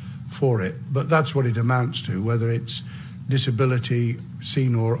titles for it, but that's what it amounts to, whether it's disability,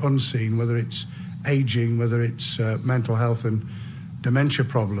 seen or unseen, whether it's aging, whether it's mental health and dementia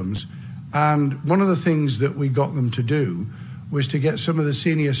problems. And one of the things that we got them to do was to get some of the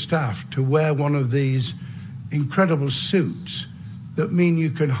senior staff to wear one of these incredible suits that mean you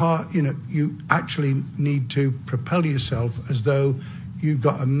can, you actually need to propel yourself as though you've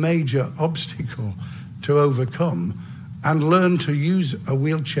got a major obstacle to overcome, and learn to use a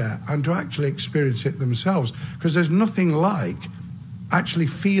wheelchair and to actually experience it themselves. Because there's nothing like actually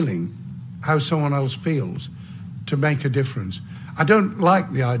feeling how someone else feels to make a difference. I don't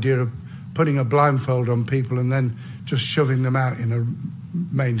like the idea of putting a blindfold on people and then just shoving them out in a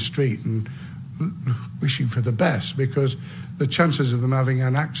main street and wishing for the best, because the chances of them having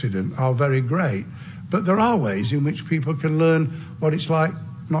an accident are very great. But there are ways in which people can learn what it's like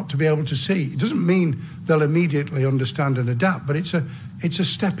not to be able to see. It doesn't mean they'll immediately understand and adapt, but it's a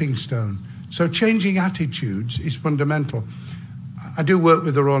stepping stone. So changing attitudes is fundamental. I do work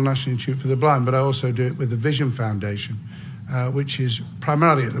with the Royal National Institute for the Blind, but I also do it with the Vision Foundation, which is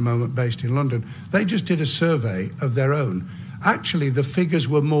primarily at the moment based in London. They just did a survey of their own. Actually, the figures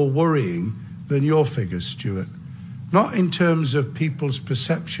were more worrying than your figures, Stuart. Not in terms of people's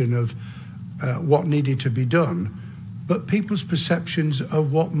perception of what needed to be done, but people's perceptions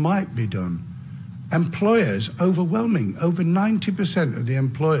of what might be done. Employers, overwhelming, over 90% of the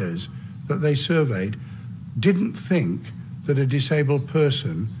employers that they surveyed didn't think that a disabled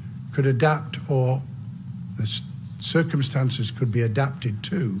person could adapt, or the circumstances could be adapted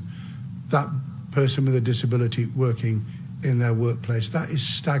to that person with a disability working in their workplace. That is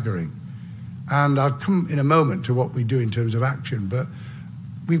staggering. And I'll come in a moment to what we do in terms of action, but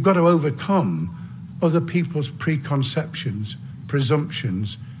we've got to overcome other people's preconceptions,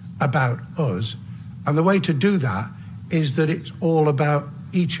 presumptions about us. And the way to do that is that it's all about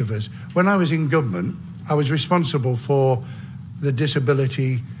each of us. When I was in government, I was responsible for the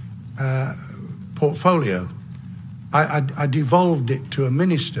disability portfolio. I devolved it to a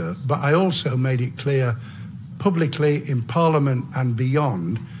minister, but I also made it clear publicly in Parliament and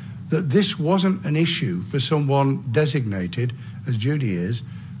beyond that this wasn't an issue for someone designated, as Judy is,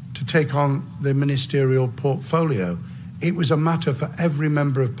 to take on the ministerial portfolio. It was a matter for every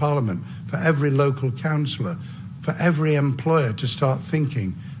member of Parliament, for every local councillor, for every employer to start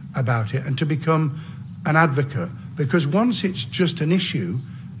thinking about it and to become an advocate. Because once it's just an issue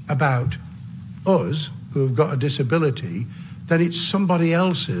about us who have got a disability, then it's somebody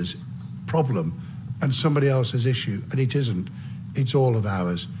else's problem and somebody else's issue, and it isn't. It's all of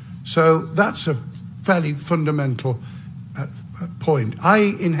ours. So that's a fairly fundamental point.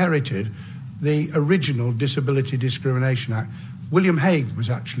 I inherited the original Disability Discrimination Act. William Hague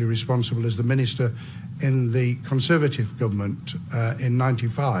was actually responsible as the minister in the Conservative government in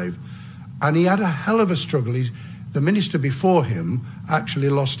 '95, and he had a hell of a struggle. The minister before him actually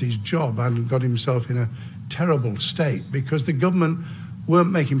lost his job and got himself in a terrible state because the government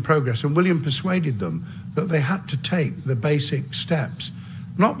weren't making progress, and William persuaded them that they had to take the basic steps,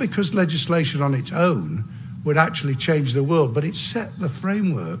 not because legislation on its own would actually change the world, but it set the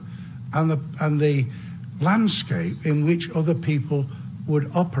framework and the landscape in which other people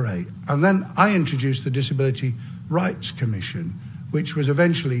would operate. And then I introduced the Disability Rights Commission, which was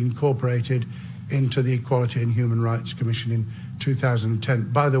eventually incorporated into the Equality and Human Rights Commission in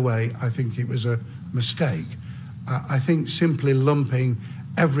 2010. By the way, I think it was a mistake. I think simply lumping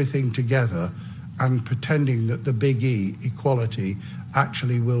everything together and pretending that the big E, equality,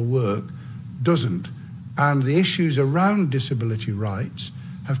 actually will work, doesn't. And the issues around disability rights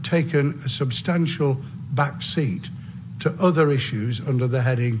have taken a substantial back seat to other issues under the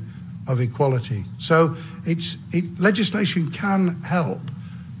heading of equality. So legislation can help,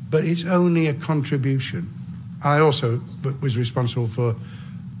 but it's only a contribution. I also was responsible for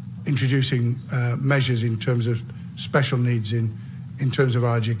introducing measures in terms of special needs in terms of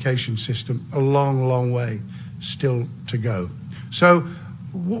our education system. A long, long way still to go. So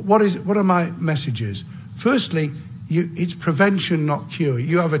what are my messages? Firstly, it's prevention, not cure.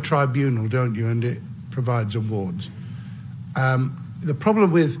 You have a tribunal, don't you, and it provides awards. The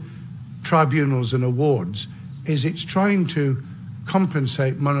problem with tribunals and awards is it's trying to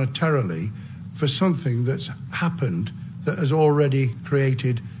compensate monetarily for something that's happened that has already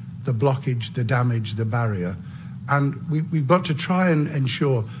created the blockage, the damage, the barrier. And we've got to try and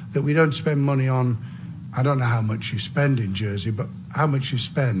ensure that we don't spend money on, I don't know how much you spend in Jersey, but how much you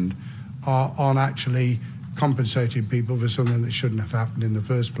spend on actually compensating people for something that shouldn't have happened in the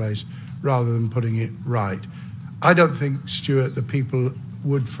first place, rather than putting it right. I don't think, Stuart, the people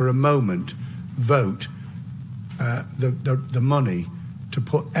would for a moment vote the money to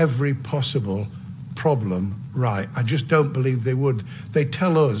put every possible problem right. I just don't believe they would. They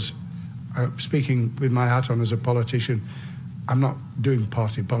tell us, speaking with my hat on as a politician, I'm not doing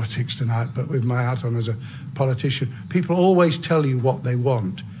party politics tonight, but with my hat on as a politician, people always tell you what they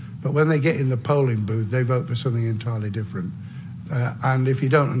want, but when they get in the polling booth, they vote for something entirely different. And if you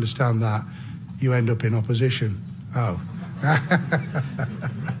don't understand that, you end up in opposition. Oh.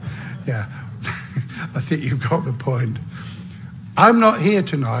 Yeah, I think you've got the point. I'm not here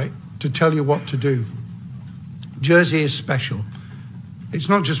tonight to tell you what to do. Jersey is special. It's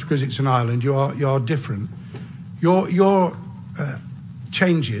not just because it's an island. You are different. Your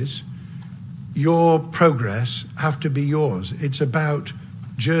changes, your progress have to be yours. It's about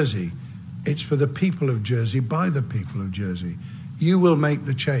Jersey. It's for the people of Jersey, by the people of Jersey. You will make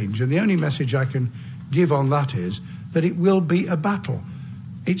the change. And the only message I can give on that is that it will be a battle.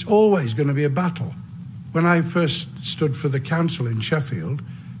 It's always going to be a battle. When I first stood for the council in Sheffield,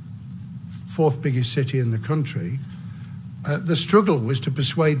 fourth biggest city in the country, the struggle was to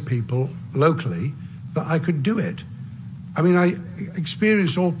persuade people locally that I could do it. I mean, I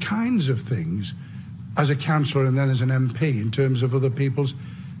experienced all kinds of things as a councillor and then as an MP in terms of other people's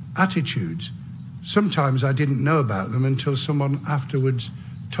attitudes. Sometimes I didn't know about them until someone afterwards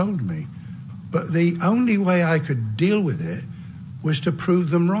told me. But the only way I could deal with it was to prove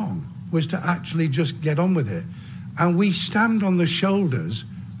them wrong, was to actually just get on with it. And we stand on the shoulders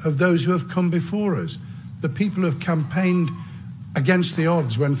of those who have come before us, the people who have campaigned against the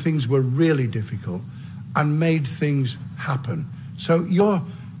odds when things were really difficult and made things happen. So you're,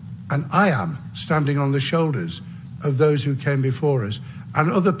 and I am, standing on the shoulders of those who came before us,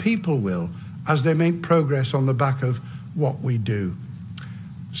 and other people will, as they make progress on the back of what we do.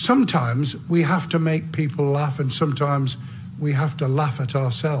 Sometimes we have to make people laugh, and sometimes we have to laugh at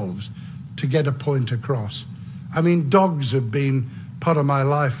ourselves to get a point across. I mean, dogs have been part of my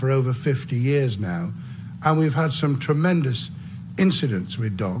life for over 50 years now, and we've had some tremendous incidents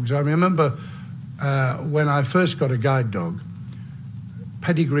with dogs. I remember when I first got a guide dog,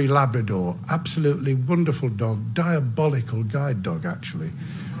 pedigree Labrador, absolutely wonderful dog, diabolical guide dog, actually.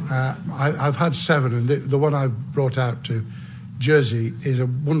 I've had 7, and the one I brought out to Jersey is a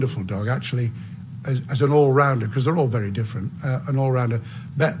wonderful dog, actually, as an all-rounder, because they're all very different, an all-rounder,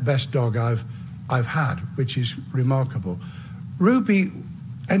 best dog I've had, which is remarkable. Ruby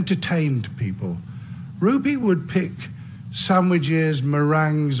entertained people. Ruby would pick sandwiches,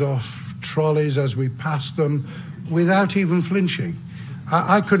 meringues off trolleys as we passed them without even flinching.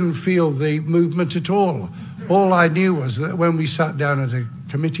 I couldn't feel the movement at all. All I knew was that when we sat down at a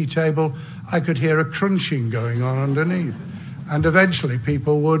committee table, I could hear a crunching going on underneath. And eventually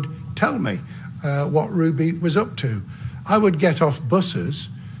people would tell me what Ruby was up to. I would get off buses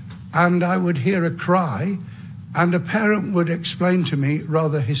and I would hear a cry, and a parent would explain to me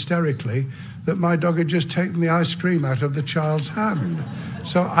rather hysterically that my dog had just taken the ice cream out of the child's hand.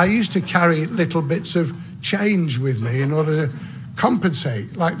 So I used to carry little bits of change with me in order to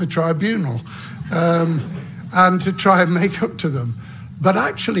compensate, like the tribunal, and to try and make up to them. But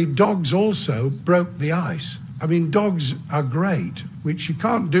actually, dogs also broke the ice. I mean, dogs are great, which you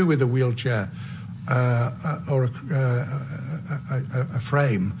can't do with a wheelchair or a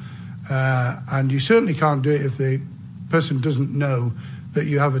frame. And you certainly can't do it if the person doesn't know that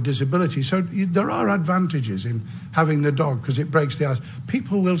you have a disability. So there are advantages in having the dog, because it breaks the ice.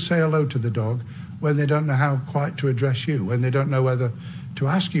 People will say hello to the dog when they don't know how quite to address you, when they don't know whether to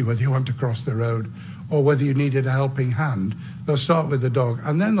ask you whether you want to cross the road or whether you needed a helping hand. They'll start with the dog,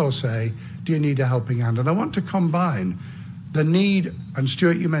 and then they'll say, do you need a helping hand? And I want to combine the need, and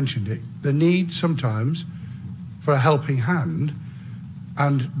Stuart, you mentioned it, the need sometimes for a helping hand,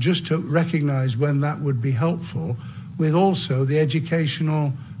 and just to recognise when that would be helpful, with also the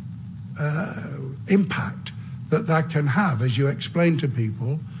educational impact that can have as you explain to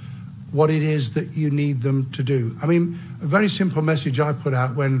people what it is that you need them to do. I mean, a very simple message I put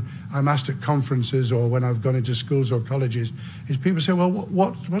out when I'm asked at conferences or when I've gone into schools or colleges is people say, well,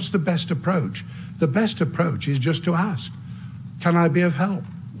 what's the best approach? The best approach is just to ask, can I be of help?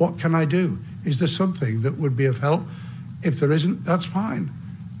 What can I do? Is there something that would be of help? If there isn't, that's fine.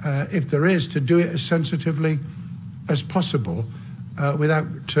 If there is, to do it as sensitively as possible without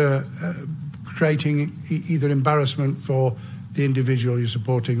creating either embarrassment for the individual you're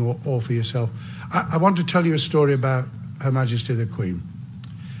supporting or for yourself. I want to tell you a story about Her Majesty the Queen.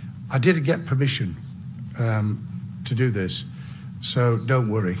 I did get permission to do this, so don't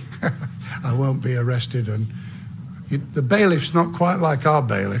worry. I won't be arrested, and the bailiff's not quite like our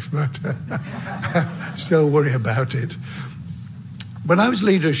bailiff, but still worry about it. When I was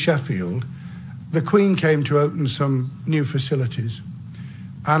leader of Sheffield, the Queen came to open some new facilities,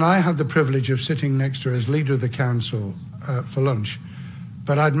 and I had the privilege of sitting next to her as leader of the council for lunch.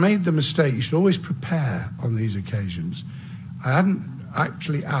 But I'd made the mistake, you should always prepare on these occasions. I hadn't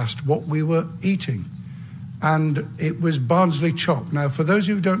actually asked what we were eating, and it was Barnsley chop. Now, for those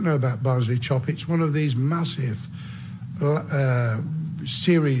who don't know about Barnsley chop, it's one of these massive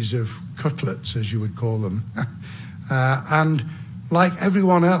series of cutlets, as you would call them. And like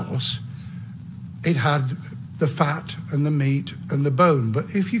everyone else, it had the fat and the meat and the bone. But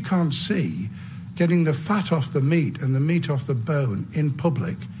if you can't see, getting the fat off the meat and the meat off the bone in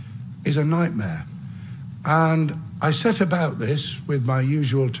public is a nightmare. And I set about this with my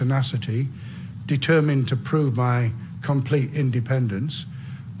usual tenacity, determined to prove my complete independence,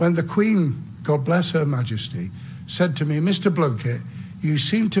 when the Queen, God bless Her Majesty, said to me, Mr. Blunkett, you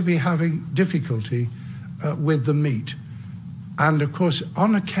seem to be having difficulty with the meat. And of course,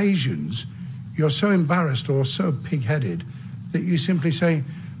 on occasions, you're so embarrassed or so pig-headed that you simply say,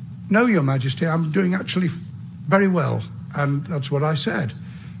 no, Your Majesty, I'm doing actually very well. And that's what I said.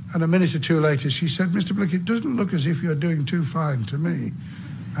 And a minute or two later, she said, Mr. Blunkett, it doesn't look as if you're doing too fine to me.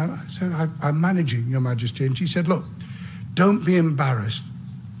 And I said, I'm managing, Your Majesty. And she said, look, don't be embarrassed.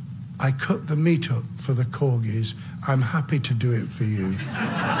 I cut the meat up for the corgis. I'm happy to do it for you.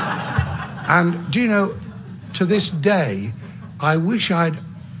 And do you know, to this day, I wish I'd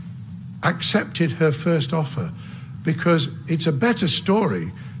accepted her first offer, because it's a better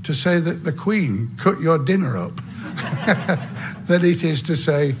story to say that the Queen cut your dinner up than it is to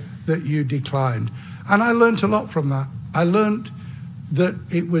say that you declined. And I learnt a lot from that. I learnt that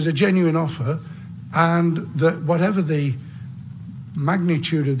it was a genuine offer, and that whatever the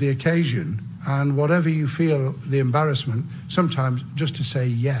magnitude of the occasion and whatever you feel the embarrassment, sometimes just to say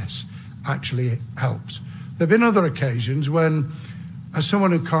yes actually helps. There have been other occasions when, as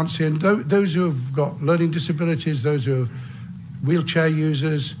someone who can't see, and those who have got learning disabilities, those who are wheelchair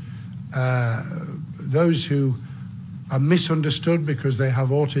users, those who are misunderstood because they have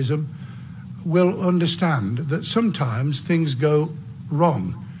autism, will understand that sometimes things go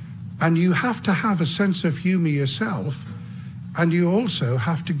wrong. And you have to have a sense of humour yourself, and you also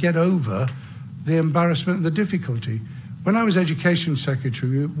have to get over the embarrassment and the difficulty. When I was Education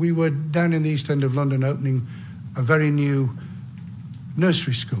Secretary, we were down in the East End of London opening a very new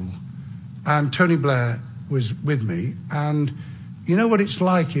nursery school, and Tony Blair was with me. And you know what it's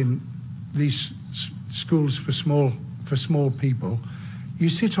like in these schools for small people? You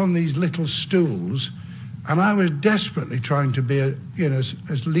sit on these little stools, and I was desperately trying to be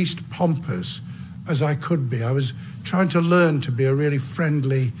as least pompous as I could be. I was trying to learn to be a really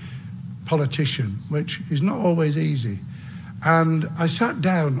friendly politician, which is not always easy. And I sat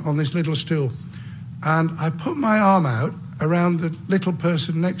down on this little stool, and I put my arm out around the little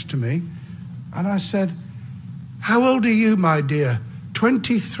person next to me, and I said, "How old are you, my dear?"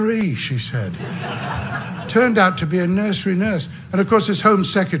 23, she said. Turned out to be a nursery nurse. And of course, as Home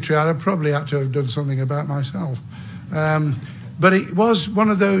Secretary, I'd probably had to have done something about myself. But it was one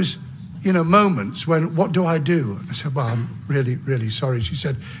of those, moments when, what do I do? And I said, well, I'm really, really sorry. She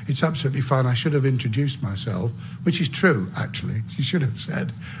said, it's absolutely fine. I should have introduced myself, which is true, actually. She should have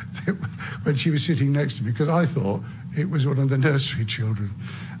said when she was sitting next to me, because I thought it was one of the nursery children.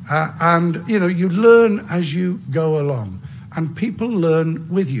 You learn as you go along, and people learn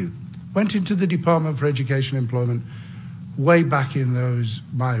with you. Went into the Department for Education and Employment way back in those,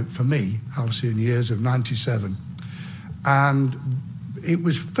 for me, halcyon years of 97. And it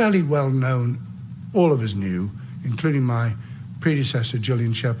was fairly well known, all of us knew, including my predecessor,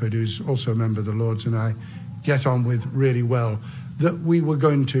 Gillian Shepherd, who's also a member of the Lords, and I, get on with really well, that we were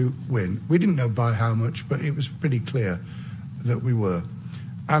going to win. We didn't know by how much, but it was pretty clear that we were.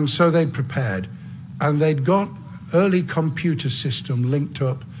 And so they'd prepared, and they'd got early computer system linked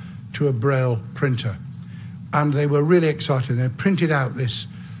up to a Braille printer. And they were really excited. They printed out this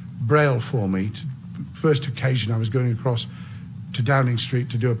Braille for me. First occasion I was going across to Downing Street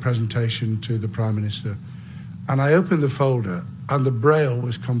to do a presentation to the Prime Minister. And I opened the folder, and the Braille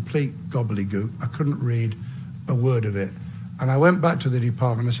was complete gobbledygook. I couldn't read a word of it. And I went back to the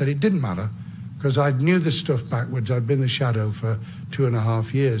department. I said it didn't matter, because I knew the stuff backwards. I'd been the shadow for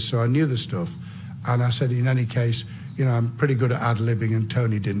 2.5 years, so I knew the stuff. And I said, in any case, you know, I'm pretty good at ad-libbing, and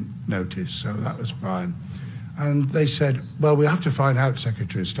Tony didn't notice, so that was fine. And they said, well, we have to find out,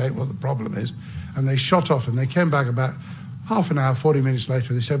 Secretary of State, what the problem is. And they shot off, and they came back about half an hour, 40 minutes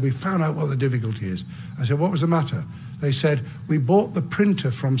later. They said, we found out what the difficulty is. I said, what was the matter? They said, we bought the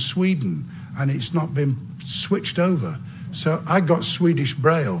printer from Sweden, and it's not been switched over. So I got Swedish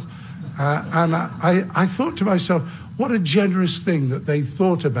Braille. And I thought to myself, what a generous thing that they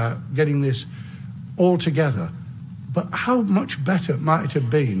thought about getting this all together. But how much better might it have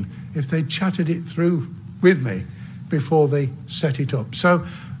been if they chatted it through with me before they set it up. So,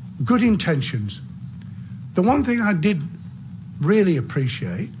 good intentions. The one thing I did really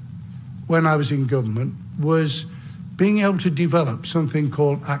appreciate when I was in government was being able to develop something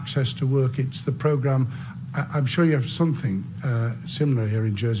called Access to Work. It's the programme, I'm sure you have something similar here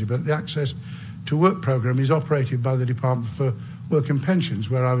in Jersey, but the Access to Work programme is operated by the Department for Work and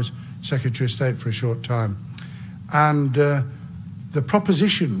Pensions, where I was Secretary of State for a short time. And the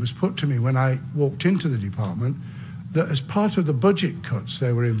proposition was put to me when I walked into the department that as part of the budget cuts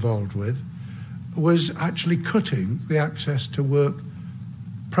they were involved with was actually cutting the Access to Work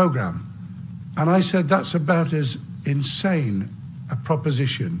programme. And I said, that's about as insane a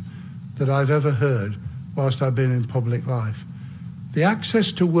proposition that I've ever heard whilst I've been in public life. The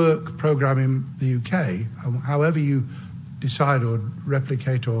Access to Work programme in the UK, however you decide or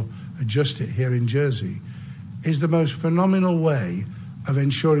replicate or adjust it here in Jersey, is the most phenomenal way of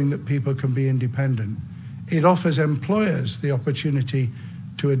ensuring that people can be independent. It offers employers the opportunity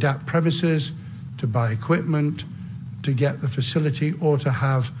to adapt premises, to buy equipment, to get the facility, or to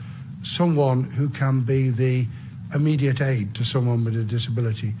have someone who can be the immediate aid to someone with a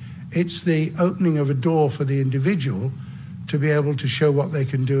disability. It's the opening of a door for the individual to be able to show what they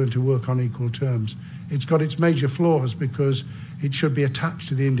can do and to work on equal terms. It's got its major flaws because it should be attached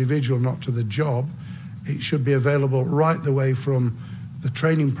to the individual, not to the job. It should be available right the way from the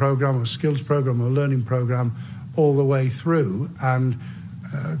training program or skills program or learning program all the way through. And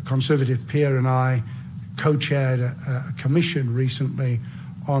Conservative peer and I co-chaired a commission recently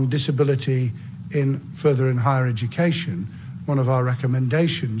on disability in further and higher education. One of our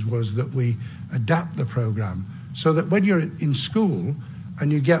recommendations was that we adapt the program so that when you're in school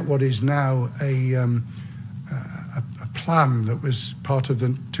and you get what is now a plan that was part of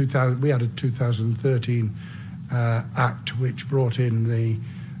the we had a 2013 Act which brought in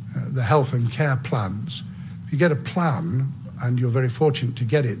the health and care plans. If you get a plan and you're very fortunate to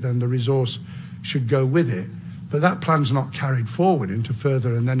get it, then the resource should go with it. But that plan's not carried forward into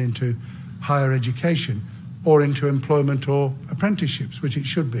further and then into higher education or into employment or apprenticeships, which it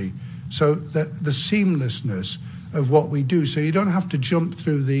should be. So the seamlessness of what we do, so you don't have to jump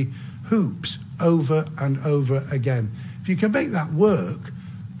through the hoops over and over again. If you can make that work,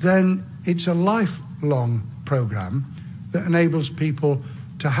 then it's a lifelong program that enables people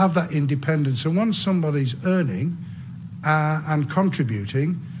to have that independence. And once somebody's earning and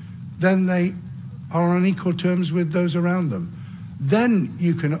contributing, then they are on equal terms with those around them. Then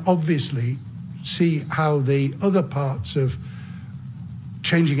you can obviously see how the other parts of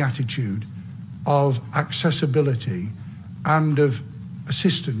changing attitude, of accessibility and of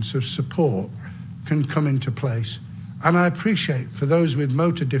assistance, of support can come into place. And I appreciate for those with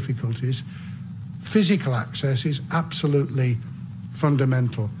motor difficulties, physical access is absolutely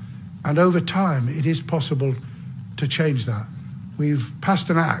fundamental. And over time, it is possible to change that. We've passed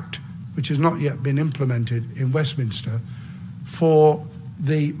an act, which has not yet been implemented in Westminster, for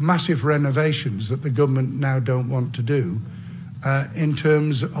the massive renovations that the government now don't want to do in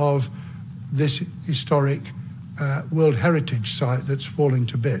terms of this historic World Heritage site that's falling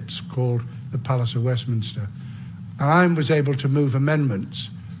to bits called the Palace of Westminster. And I was able to move amendments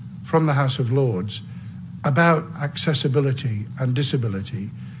from the House of Lords about accessibility and disability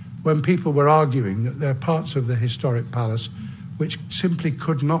when people were arguing that there are parts of the historic palace which simply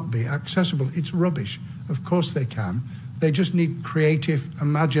could not be accessible. It's rubbish. Of course they can. They just need creative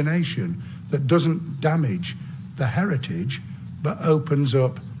imagination that doesn't damage the heritage but opens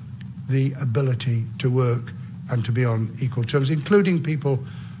up the ability to work and to be on equal terms, including people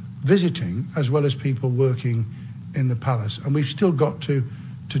visiting as well as people working in the palace. And we've still got to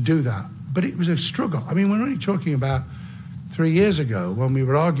do that. But it was a struggle. I mean, we're only talking about 3 years ago when we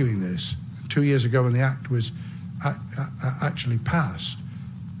were arguing this, 2 years ago when the Act was actually passed.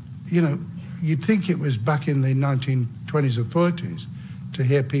 You know, you'd think it was back in the 1920s or 30s to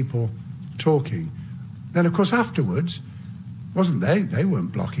hear people talking. Then, of course, afterwards, wasn't they? They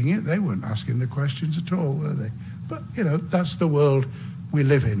weren't blocking it. They weren't asking the questions at all, were they? But, you know, that's the world we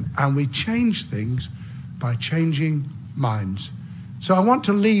live in. And we change things by changing minds. So I want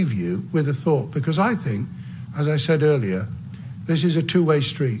to leave you with a thought, because I think, as I said earlier, this is a two-way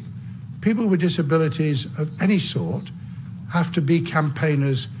street. People with disabilities of any sort have to be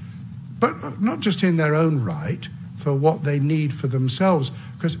campaigners, but not just in their own right, for what they need for themselves,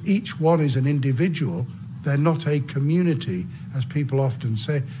 because each one is an individual. They're not a community, as people often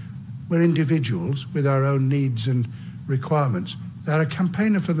say. We're individuals with our own needs and requirements. They're a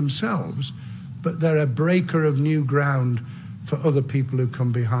campaigner for themselves, but they're a breaker of new ground for other people who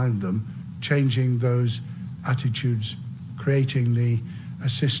come behind them, changing those attitudes, creating the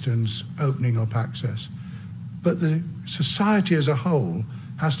assistance, opening up access. But the society as a whole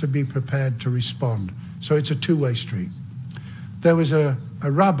has to be prepared to respond. So it's a two-way street. There was a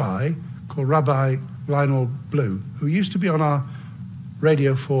rabbi called Rabbi Lionel Blue, who used to be on our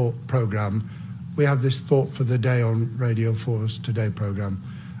Radio 4 programme. We have this Thought for the Day on Radio 4's Today programme.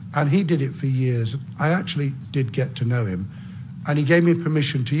 And he did it for years. I actually did get to know him. And he gave me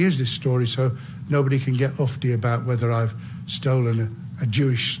permission to use this story so nobody can get ufty about whether I've stolen a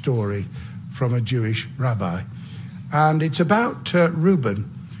Jewish story from a Jewish rabbi. And it's about Reuben,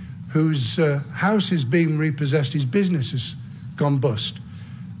 whose house is being repossessed. His business has gone bust.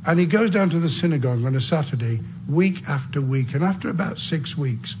 And he goes down to the synagogue on a Saturday, week after week. And after about 6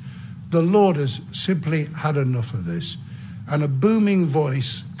 weeks, the Lord has simply had enough of this. And a booming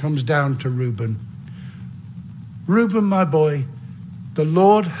voice comes down to Reuben. Reuben, my boy, the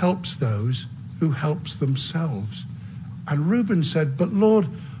Lord helps those who helps themselves. And Reuben said, but Lord,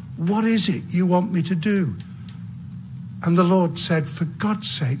 what is it you want me to do? And the Lord said, for God's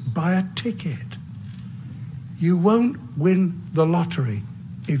sake, buy a ticket. You won't win the lottery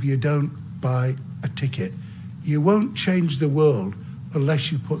if you don't buy a ticket. You won't change the world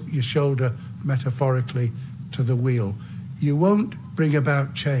unless you put your shoulder, metaphorically, to the wheel. You won't bring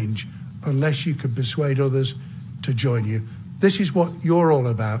about change unless you can persuade others to join you. This is what you're all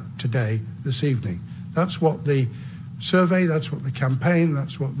about today, this evening. That's what the survey, that's what the campaign,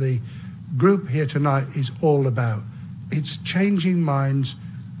 that's what the group here tonight is all about. It's changing minds,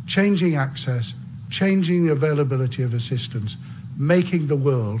 changing access, changing the availability of assistance, making the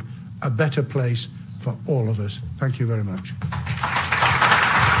world a better place for all of us. Thank you very much.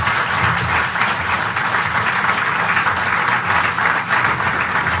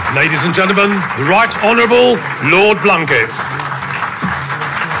 Ladies and gentlemen, the Right Honourable Lord Blunkett.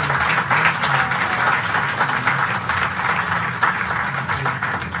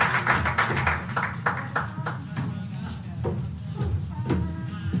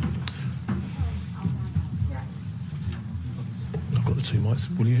 I've got the two mics.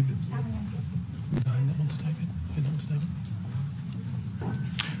 Will you hand that one to David? Hand that one to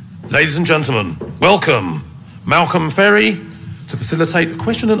David. Ladies and gentlemen, welcome Malcolm Ferey to facilitate a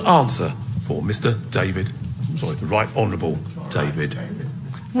question and answer for Mr. David. Sorry, the Right Honourable David.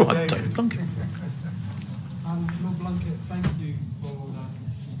 Right, David Blunkett. Lord Blunkett, thank you for that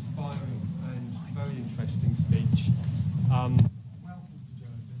inspiring and very interesting speech. Welcome to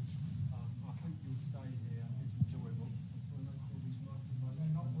Jersey. I hope your stay here is enjoyable.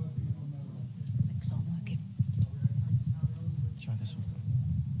 They're not working on their own. Links aren't working. Try this one.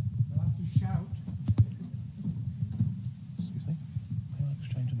 I have to shout. Excuse me? May I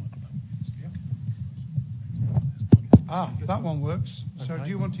exchange a microphone? That one works. So Okay. do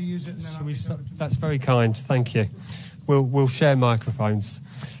you want to use it? And then Shall we that's very kind, thank you. We'll share microphones.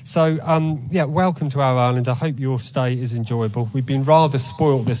 So, welcome to our island. I hope your stay is enjoyable. We've been rather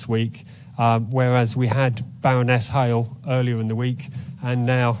spoilt this week, whereas we had Baroness Hale earlier in the week, and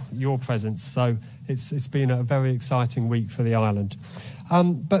now your presence. So it's been a very exciting week for the island.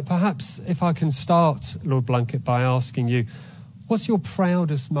 But perhaps if I can start, Lord Blunkett, by asking you, what's your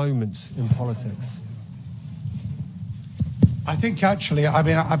proudest moment in politics? I think actually, I've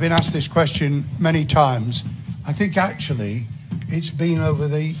been asked this question many times. I think actually it's been over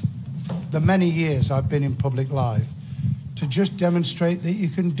the many years I've been in public life to just demonstrate that you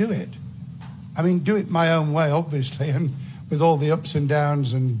can do it. I mean, do it my own way, obviously, and with all the ups and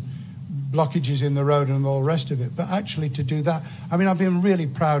downs and blockages in the road and all the rest of it. But actually to do that, I mean, I've been really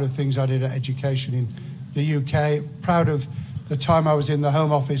proud of things I did at education in the UK, proud of the time I was in the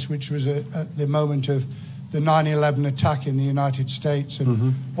Home Office, which was at the moment of the 9/11 attack in the United States,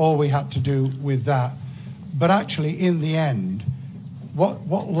 and all we had to do with that. But actually, in the end,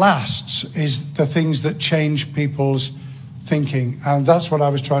 what lasts is the things that change people's thinking, and that's what I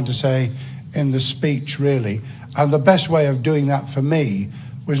was trying to say in the speech, really. And the best way of doing that for me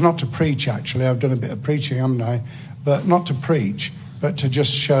was not to preach, actually. I've done a bit of preaching, haven't I? But not to preach, but to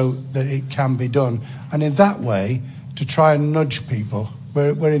just show that it can be done. And in that way, to try and nudge people.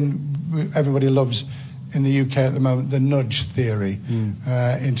 Everybody loves, in the UK at the moment, the nudge theory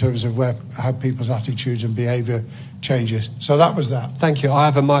in terms of how people's attitudes and behaviour changes. So that was that. Thank you. I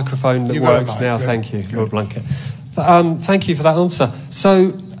have a microphone that works now. Good. Thank you, Lord Blunkett. Thank you for that answer. So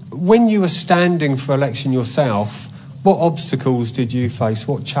when you were standing for election yourself, what obstacles did you face?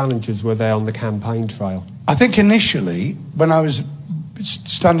 What challenges were there on the campaign trail? I think initially, when I was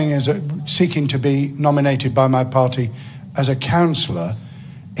standing seeking to be nominated by my party as a councillor,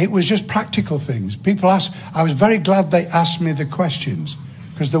 it was just practical things. People asked, I was very glad they asked me the questions,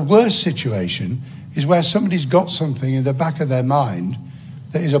 because the worst situation is where somebody's got something in the back of their mind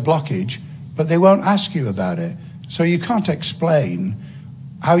that is a blockage, but they won't ask you about it. So you can't explain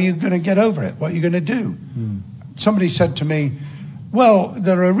how you're going to get over it, what you're going to do. Somebody said to me, well,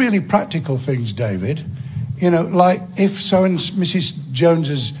 there are really practical things, David. You know, like if Mrs.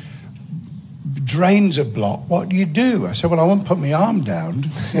 Jones's drains are blocked, what do you do? I said, well, I won't put my arm down.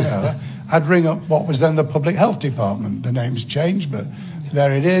 You know, I'd ring up what was then the Public Health Department. The name's changed, but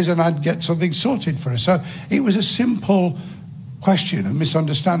there it is, and I'd get something sorted for her. So it was a simple question, a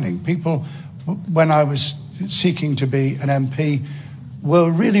misunderstanding. People, when I was seeking to be an MP,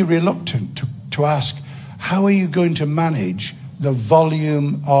 were really reluctant to ask, how are you going to manage the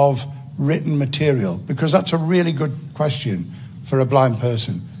volume of written material? Because that's a really good question for a blind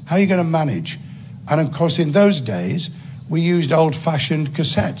person. How are you going to manage? And of course, in those days, we used old-fashioned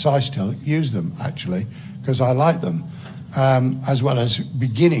cassettes. I still use them, actually, because I like them, as well as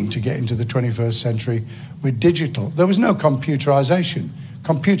beginning to get into the 21st century with digital. There was no computerization.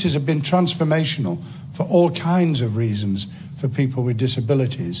 Computers have been transformational for all kinds of reasons for people with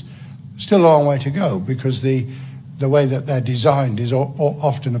disabilities. Still a long way to go, because the way that they're designed is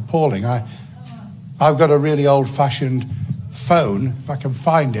often appalling. I've got a really old-fashioned phone. If I can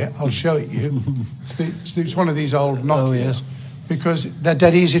find it, I'll show it you. It's one of these old Nokias, because they're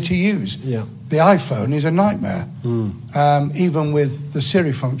dead easy to use. Yeah. The iPhone is a nightmare, even with the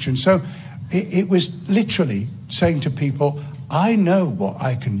Siri function. So it was literally saying to people, I know what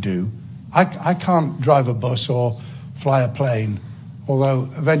I can do. I can't drive a bus or fly a plane, although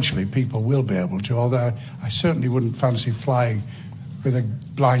eventually people will be able to, although I certainly wouldn't fancy flying with a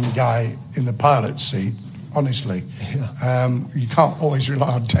blind guy in the pilot's seat, honestly. Yeah. You can't always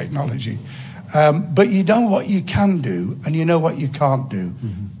rely on technology. But you know what you can do, and you know what you can't do.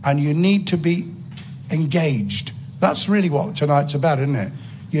 And you need to be engaged. That's really what tonight's about, isn't it?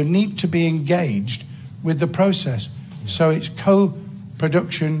 You need to be engaged with the process. So it's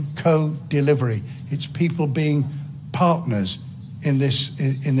co-production, co-delivery. It's people being partners in this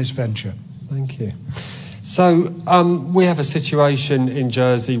venture. Thank you. So we have a situation in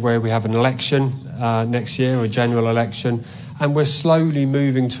Jersey where we have an election next year, a general election, and we're slowly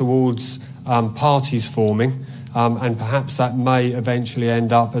moving towards parties forming, and perhaps that may eventually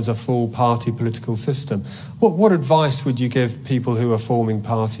end up as a full party political system. What advice would you give people who are forming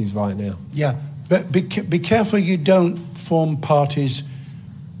parties right now? Yeah, but be careful you don't form parties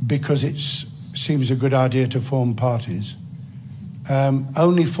because it seems a good idea to form parties.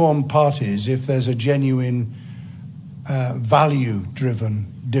 Only form parties if there's a genuine value-driven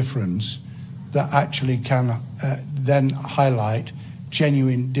difference that actually can then highlight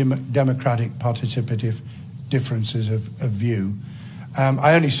genuine democratic participative differences of view.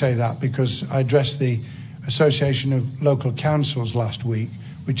 I only say that because I addressed the Association of Local Councils last week,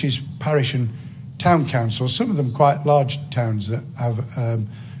 which is parish and town councils, some of them quite large towns that have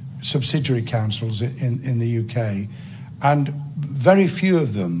subsidiary councils in the UK, and very few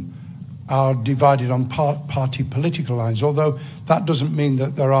of them are divided on party political lines, although that doesn't mean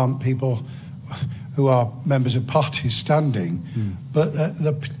that there aren't people who are members of parties standing. But at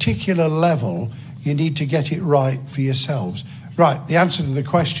the particular level, you need to get it right for yourselves. Right, the answer to the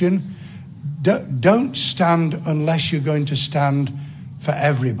question, don't stand unless you're going to stand for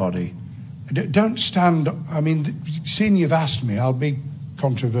everybody. Don't stand, I mean, seeing you've asked me, I'll be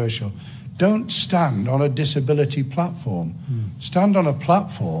controversial. Don't stand on a disability platform. Stand on a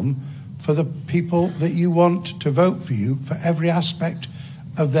platform for the people that you want to vote for you for every aspect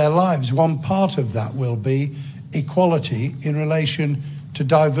of their lives. One part of that will be equality in relation to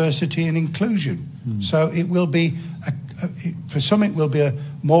diversity and inclusion. So it will be, for some it will be a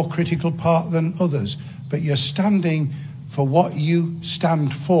more critical part than others, but you're standing for what you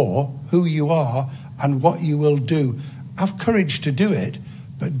stand for, who you are, and what you will do. Have courage to do it,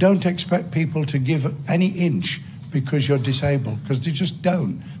 but don't expect people to give any inch because you're disabled, because they just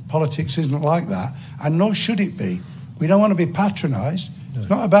don't. Politics isn't like that, and nor should it be. We don't want to be patronised. No. It's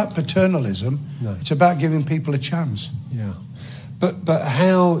not about paternalism. No. It's about giving people a chance. Yeah. But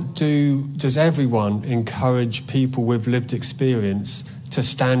how does everyone encourage people with lived experience to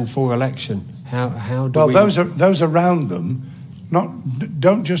stand for election? How do we... Well, those around them,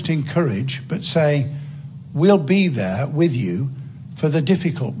 don't just encourage, but say, we'll be there with you for the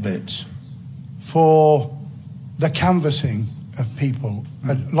difficult bits, for the canvassing of people.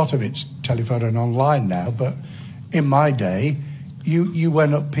 A lot of it's telephone and online now, but in my day, you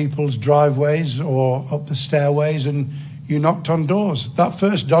went up people's driveways or up the stairways and you knocked on doors. That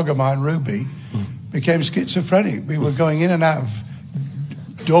first dog of mine, Ruby, became schizophrenic. We were going in and out of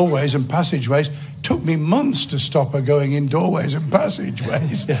doorways and passageways. Took me months to stop her going in doorways and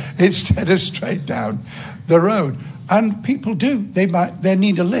passageways instead of straight down the road. And people do. They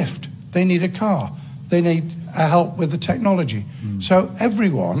need a lift. They need a car. They need help with the technology. So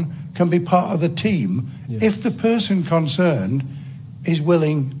everyone can be part of the team if the person concerned is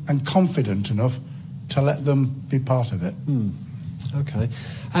willing and confident enough to let them be part of it. Okay.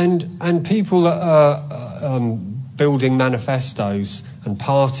 And people that are building manifestos and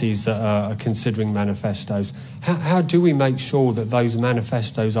parties that are considering manifestos, how do we make sure that those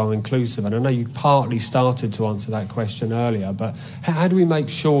manifestos are inclusive? And I know you partly started to answer that question earlier, but how do we make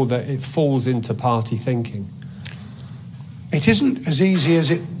sure that it falls into party thinking? It isn't as easy as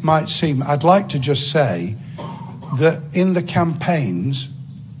it might seem. I'd like to just say that in the campaigns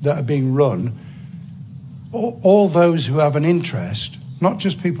that are being run, all those who have an interest, not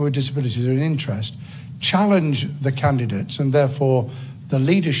just people with disabilities who have an interest, challenge the candidates and therefore the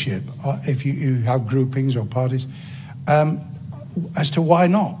leadership, if you have groupings or parties, as to why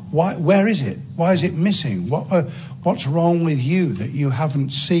not? Where is it? Why is it missing? What's wrong with you that you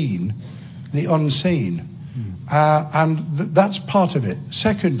haven't seen the unseen? And that's part of it.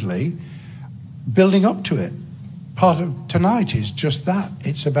 Secondly, building up to it. Part of tonight is just that.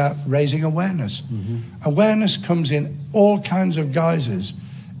 It's about raising awareness. Awareness comes in all kinds of guises,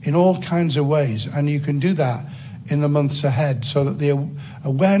 in all kinds of ways, and you can do that in the months ahead so that the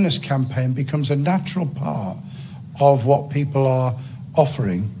awareness campaign becomes a natural part of what people are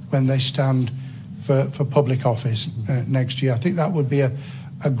offering when they stand for public office next year. I think that would be a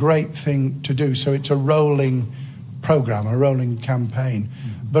great thing to do. So it's a rolling programme, a rolling campaign.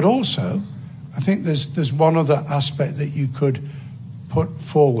 But also, I think there's one other aspect that you could put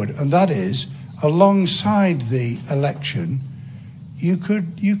forward, and that is, alongside the election, you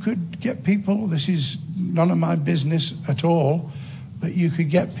could get people, this is none of my business at all, but you could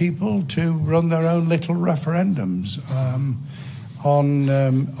get people to run their own little referendums on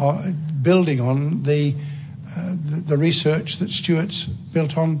building on the research that Stuart's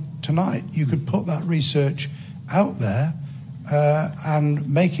built on tonight. You could put that research out there and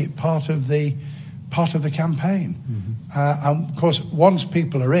make it part of the campaign. And of course, once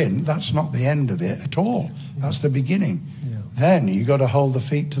people are in, that's not the end of it at all. That's the beginning. Then you got to hold the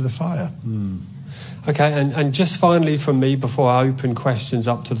feet to the fire. Okay, and just finally from me, before I open questions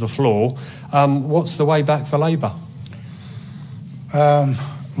up to the floor, what's the way back for Labour?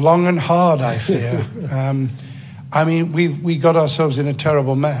 Long and hard, I fear. I mean, we got ourselves in a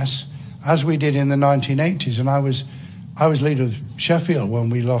terrible mess, as we did in the 1980s, and I was leader of Sheffield when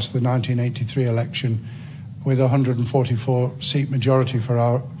we lost the 1983 election with a 144-seat majority for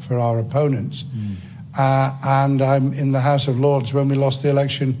our opponents. And I'm in the House of Lords when we lost the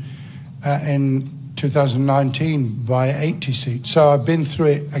election in 2019 by 80 seats. So I've been through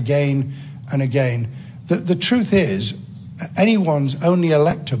it again and again. The truth is, anyone's only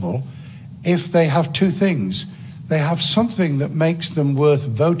electable if they have two things. They have something that makes them worth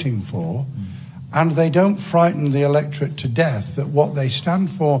voting for, and they don't frighten the electorate to death that what they stand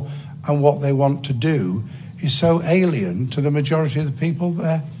for and what they want to do is so alien to the majority of the people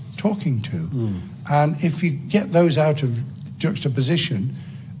they're talking to. And if you get those out of juxtaposition,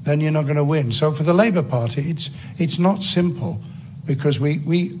 then you're not going to win. So for the Labour Party, it's not simple, because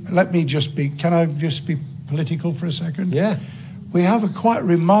can I just be political for a second? Yeah. We have a quite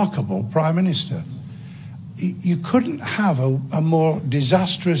remarkable Prime Minister. You couldn't have a more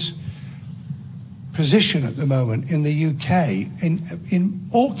disastrous position at the moment in the UK in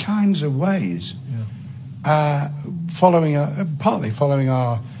all kinds of ways. partly following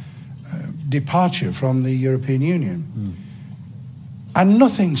our departure from the European Union. And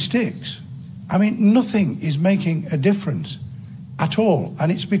nothing sticks. I mean, nothing is making a difference at all.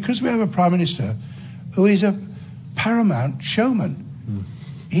 And it's because we have a Prime Minister who is a paramount showman.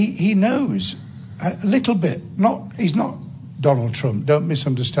 He knows a little bit. He's not Donald Trump, don't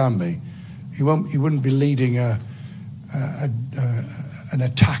misunderstand me. He wouldn't be leading an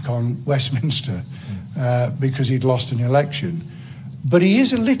attack on Westminster because he'd lost an election. But he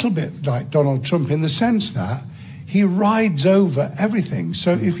is a little bit like Donald Trump in the sense that he rides over everything.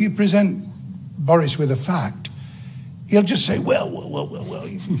 So if you present Boris with a fact, he'll just say, well,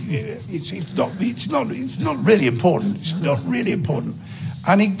 it's not really important. It's not really important.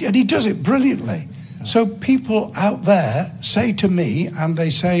 And he does it brilliantly. So people out there say to me, and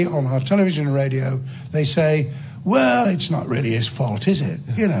they say on our television and radio, they say, well, it's not really his fault, is it?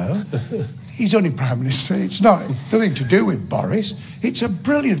 You know, he's only Prime Minister. It's nothing to do with Boris. It's a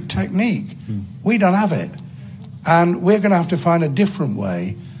brilliant technique. We don't have it. And we're going to have to find a different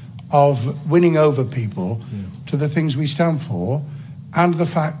way of winning over people to the things we stand for and the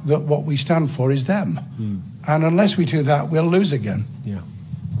fact that what we stand for is them. And unless we do that, we'll lose again. Yeah.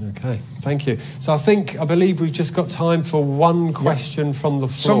 Okay, thank you. So I believe we've just got time for one question from the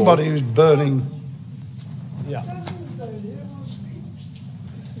floor. Somebody who's burning. Yeah.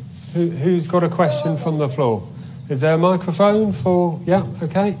 Who's got a question from the floor? Is there a microphone for... Yeah,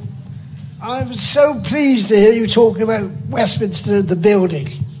 okay. I was so pleased to hear you talking about Westminster, the building,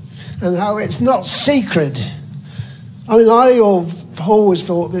 and how it's not sacred. I mean, I always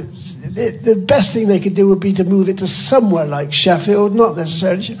thought that the best thing they could do would be to move it to somewhere like Sheffield, not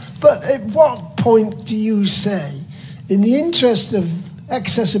necessarily. But at what point do you say, in the interest of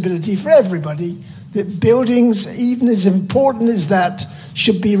accessibility for everybody, that buildings, even as important as that,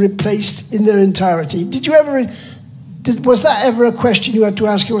 should be replaced in their entirety? Was that ever a question you had to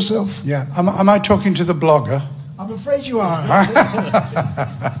ask yourself? Yeah. Am I talking to the blogger? I'm afraid you are.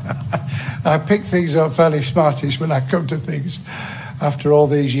 I pick things up fairly smartish when I come to things after all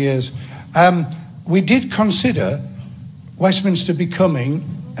these years. We did consider Westminster becoming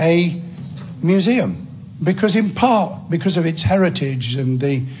a museum because in part because of its heritage and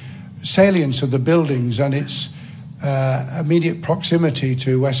the salience of the buildings and its immediate proximity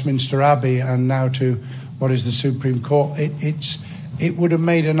to Westminster Abbey and now to what is the Supreme Court. It would have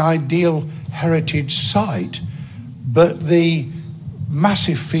made an ideal heritage site, but the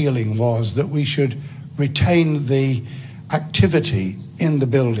massive feeling was that we should retain the activity in the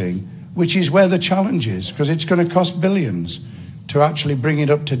building, which is where the challenge is, because it's going to cost billions to actually bring it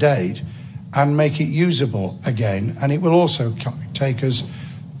up to date and make it usable again. And it will also take us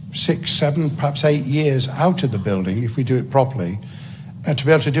 6, 7, perhaps 8 years out of the building if we do it properly to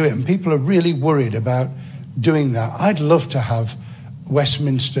be able to do it. And people are really worried about doing that. I'd love to have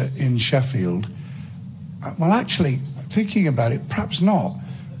Westminster in Sheffield. Well, actually, thinking about it, perhaps not,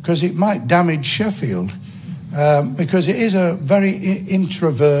 because it might damage Sheffield, because it is a very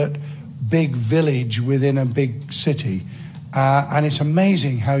introvert, big village within a big city, and it's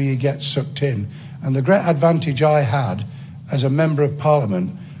amazing how you get sucked in. And the great advantage I had as a Member of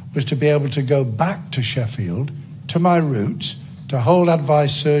Parliament was to be able to go back to Sheffield, to my roots, to hold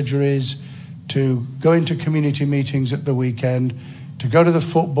advice surgeries, to go into community meetings at the weekend, to go to the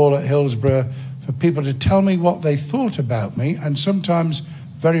football at Hillsborough, for people to tell me what they thought about me, and sometimes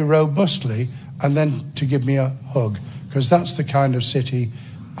very robustly, and then to give me a hug, because that's the kind of city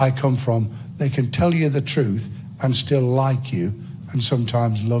I come from. They can tell you the truth and still like you and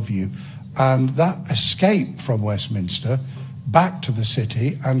sometimes love you. And that escape from Westminster back to the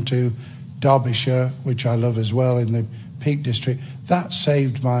city and to Derbyshire, which I love as well, in the Peak District, that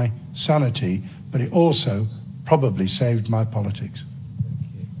saved my sanity, but it also probably saved my politics.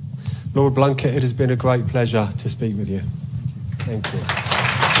 Lord Blunkett, it has been a great pleasure to speak with you. Thank you.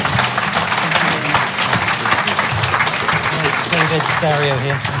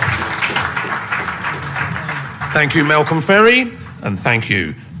 Here. Thank you, Malcolm Ferey, and thank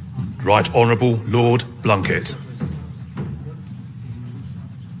you, Right Honourable Lord Blunkett.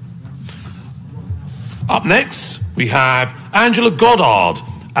 Up next, we have Angela Goddard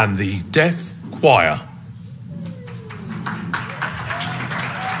and the Deaf Choir.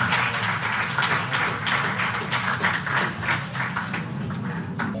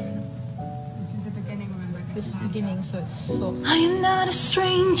 So it's soft. I am not a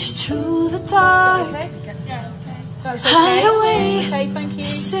stranger to the dark. Okay. That's okay. Hide away. Okay, thank you.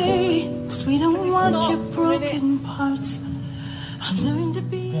 Say, cause we don't want your broken parts. I learned to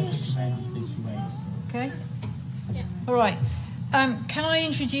be ashamed. Okay. Yeah. All right. Can I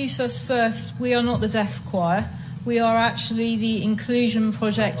introduce us first? We are not the deaf choir. We are actually the Inclusion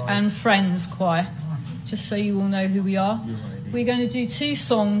Project and Friends choir, just so you all know who we are. We're going to do 2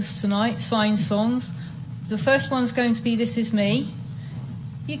 songs tonight, signed songs. The first one's going to be This Is Me.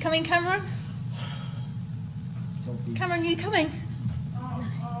 You coming, Cameron? Cameron, you coming?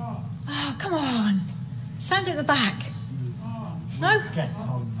 Oh, come on. Stand at the back. No?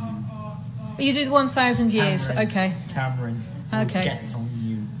 You did 1,000 years. Okay. Cameron. Okay. Gets on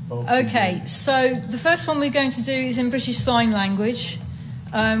you. Okay, so the first one we're going to do is in British Sign Language,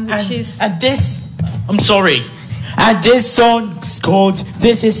 which is... And this... I'm sorry. And this song's called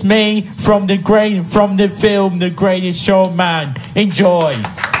This Is Me from the film The Greatest Showman. Enjoy.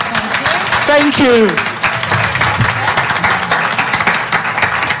 Thank you.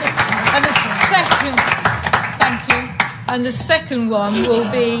 And the second... Thank you. And the second one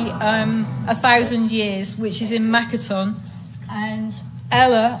will be 1,000 Years, which is in Makaton. And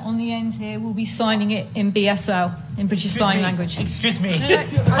Ella, on the end here, will be signing it in BSL, in British Sign Language. Excuse me.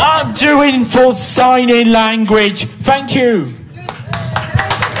 I'm doing for signing language. Thank you.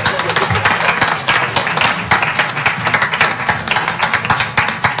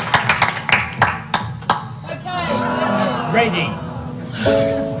 Ready.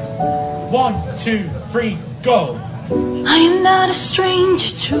 1, 2, 3, go. I am not a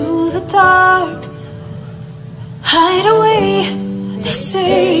stranger to the dark. Hide away, they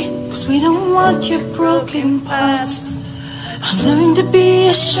say, 'cause we don't want your broken parts. I learned to be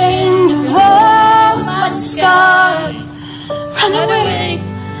ashamed of all my scars. Run away,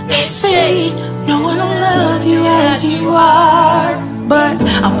 they say, no one will love you as you are. But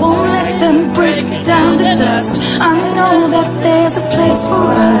I won't let them break me down to dust. I know that there's a place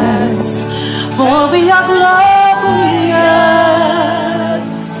for us, for we are glorious.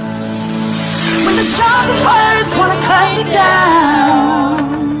 When the strongest words wanna cut me down,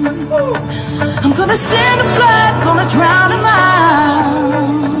 I'm gonna send the blood, gonna drown them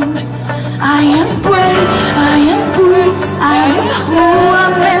out. I am brave, I am bruised, I am who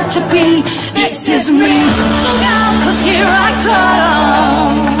I'm meant to be. This is me, look out, 'cause here I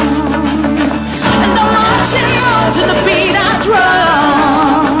come. And I'm marching on to the beat I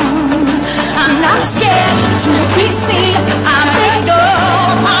drum. I'm not scared to be seen, I make no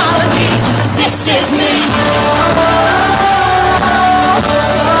apologies. This is me.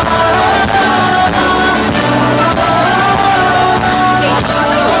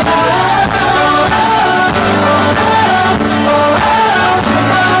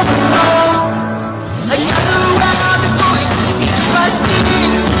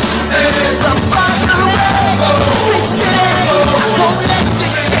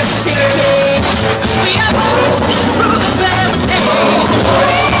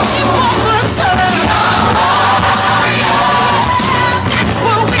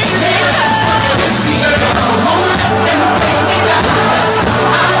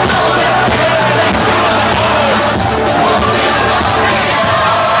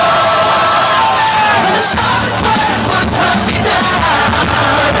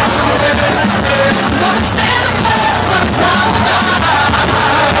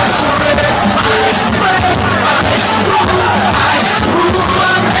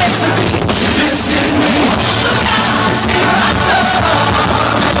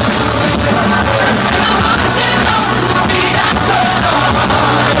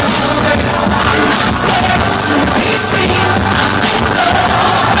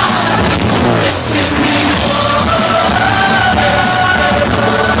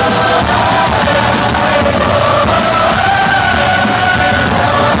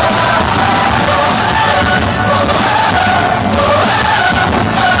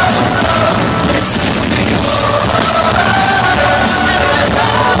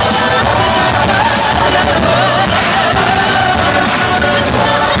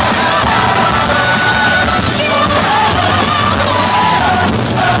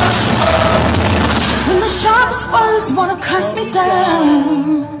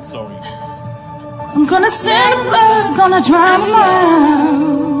 Gonna drown them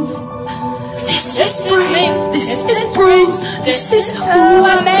out. This is brave, this is bruised, this is who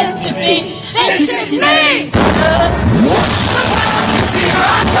I'm meant to be. This is me.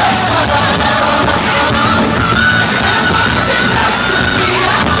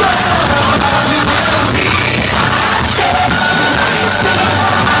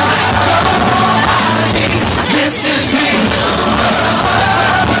 This is me.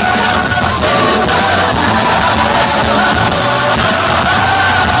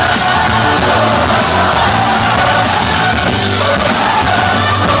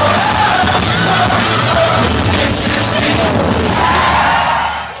 This is me.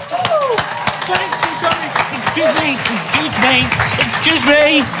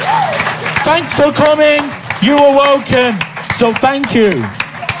 Thanks for coming. You are welcome. So thank you.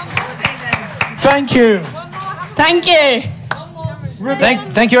 Thank you. Thank you.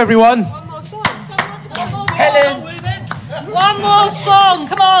 Thank you, everyone. Helen. One more song.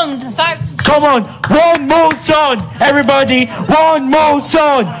 Come on. Come on. One more song. Everybody. One more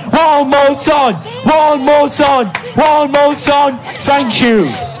song. One more song. One more song. One more song. Thank you.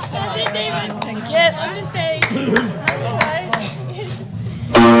 Thank you. On the stage.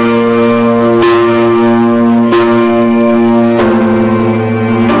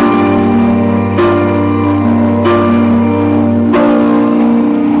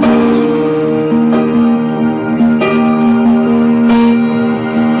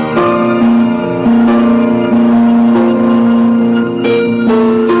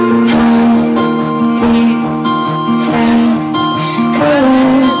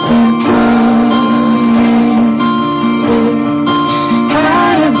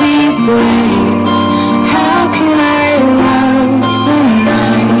 Gotta be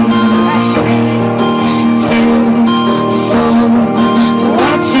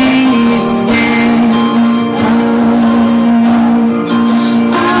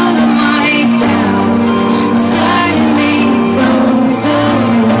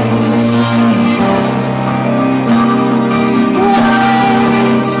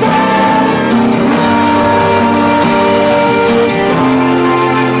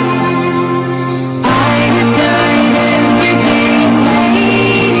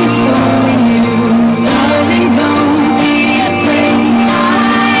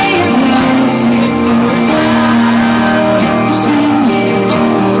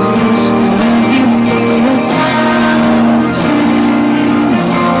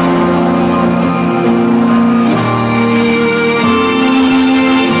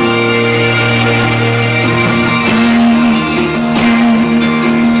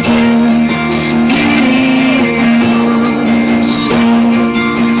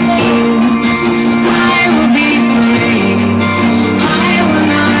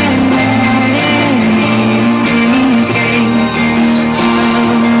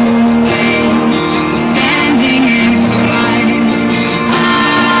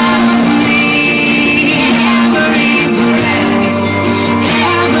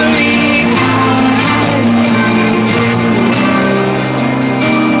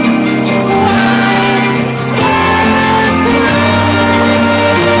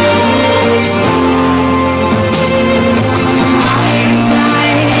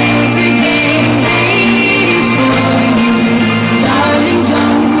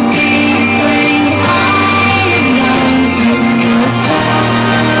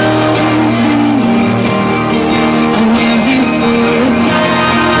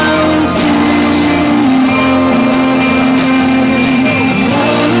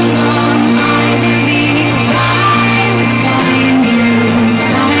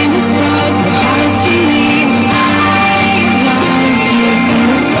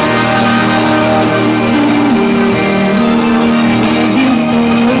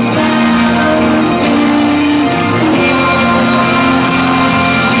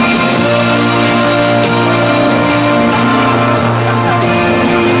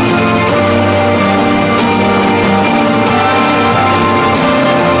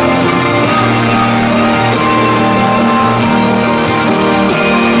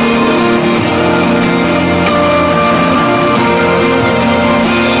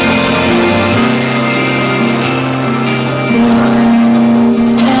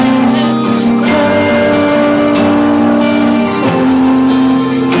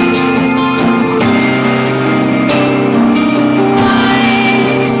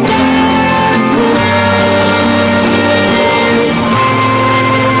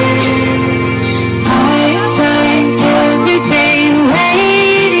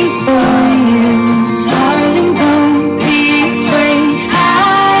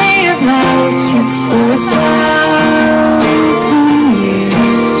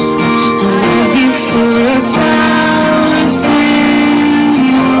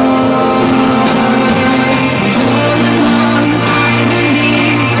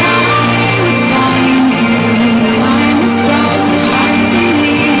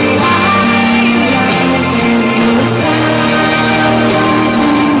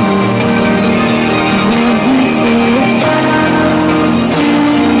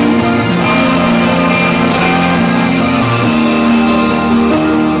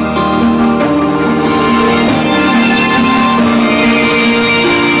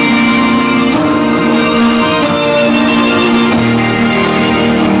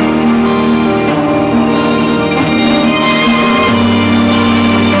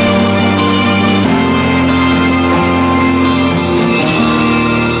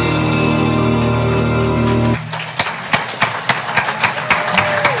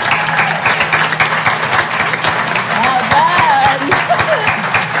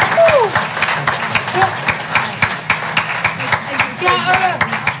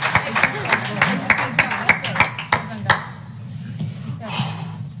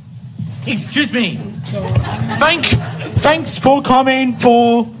Excuse me. Thanks for coming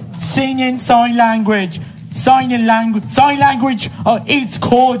for singing sign language. Sign language. It's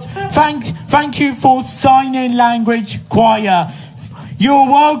called. Thank you for signing language choir. You're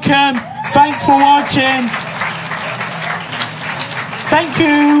welcome. Thanks for watching. Thank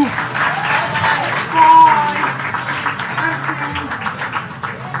you.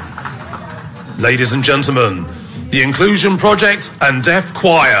 Ladies and gentlemen, the Inclusion Project and Deaf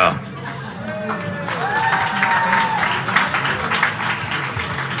Choir.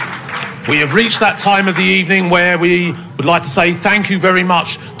 We have reached that time of the evening where we would like to say thank you very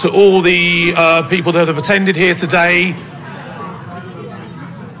much to all the people that have attended here today.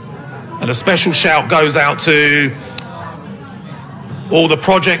 And a special shout goes out to all the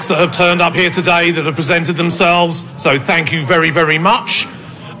projects that have turned up here today that have presented themselves. So thank you very, very much.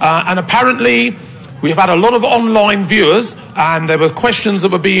 And apparently we have had a lot of online viewers and there were questions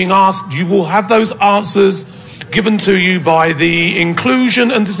that were being asked. You will have those answers given to you by the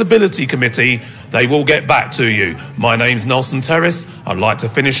Inclusion and Disability Committee. They will get back to you. My name's Nelson Terris. I'd like to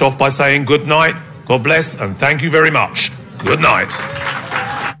finish off by saying good night, God bless, and thank you very much. Good night.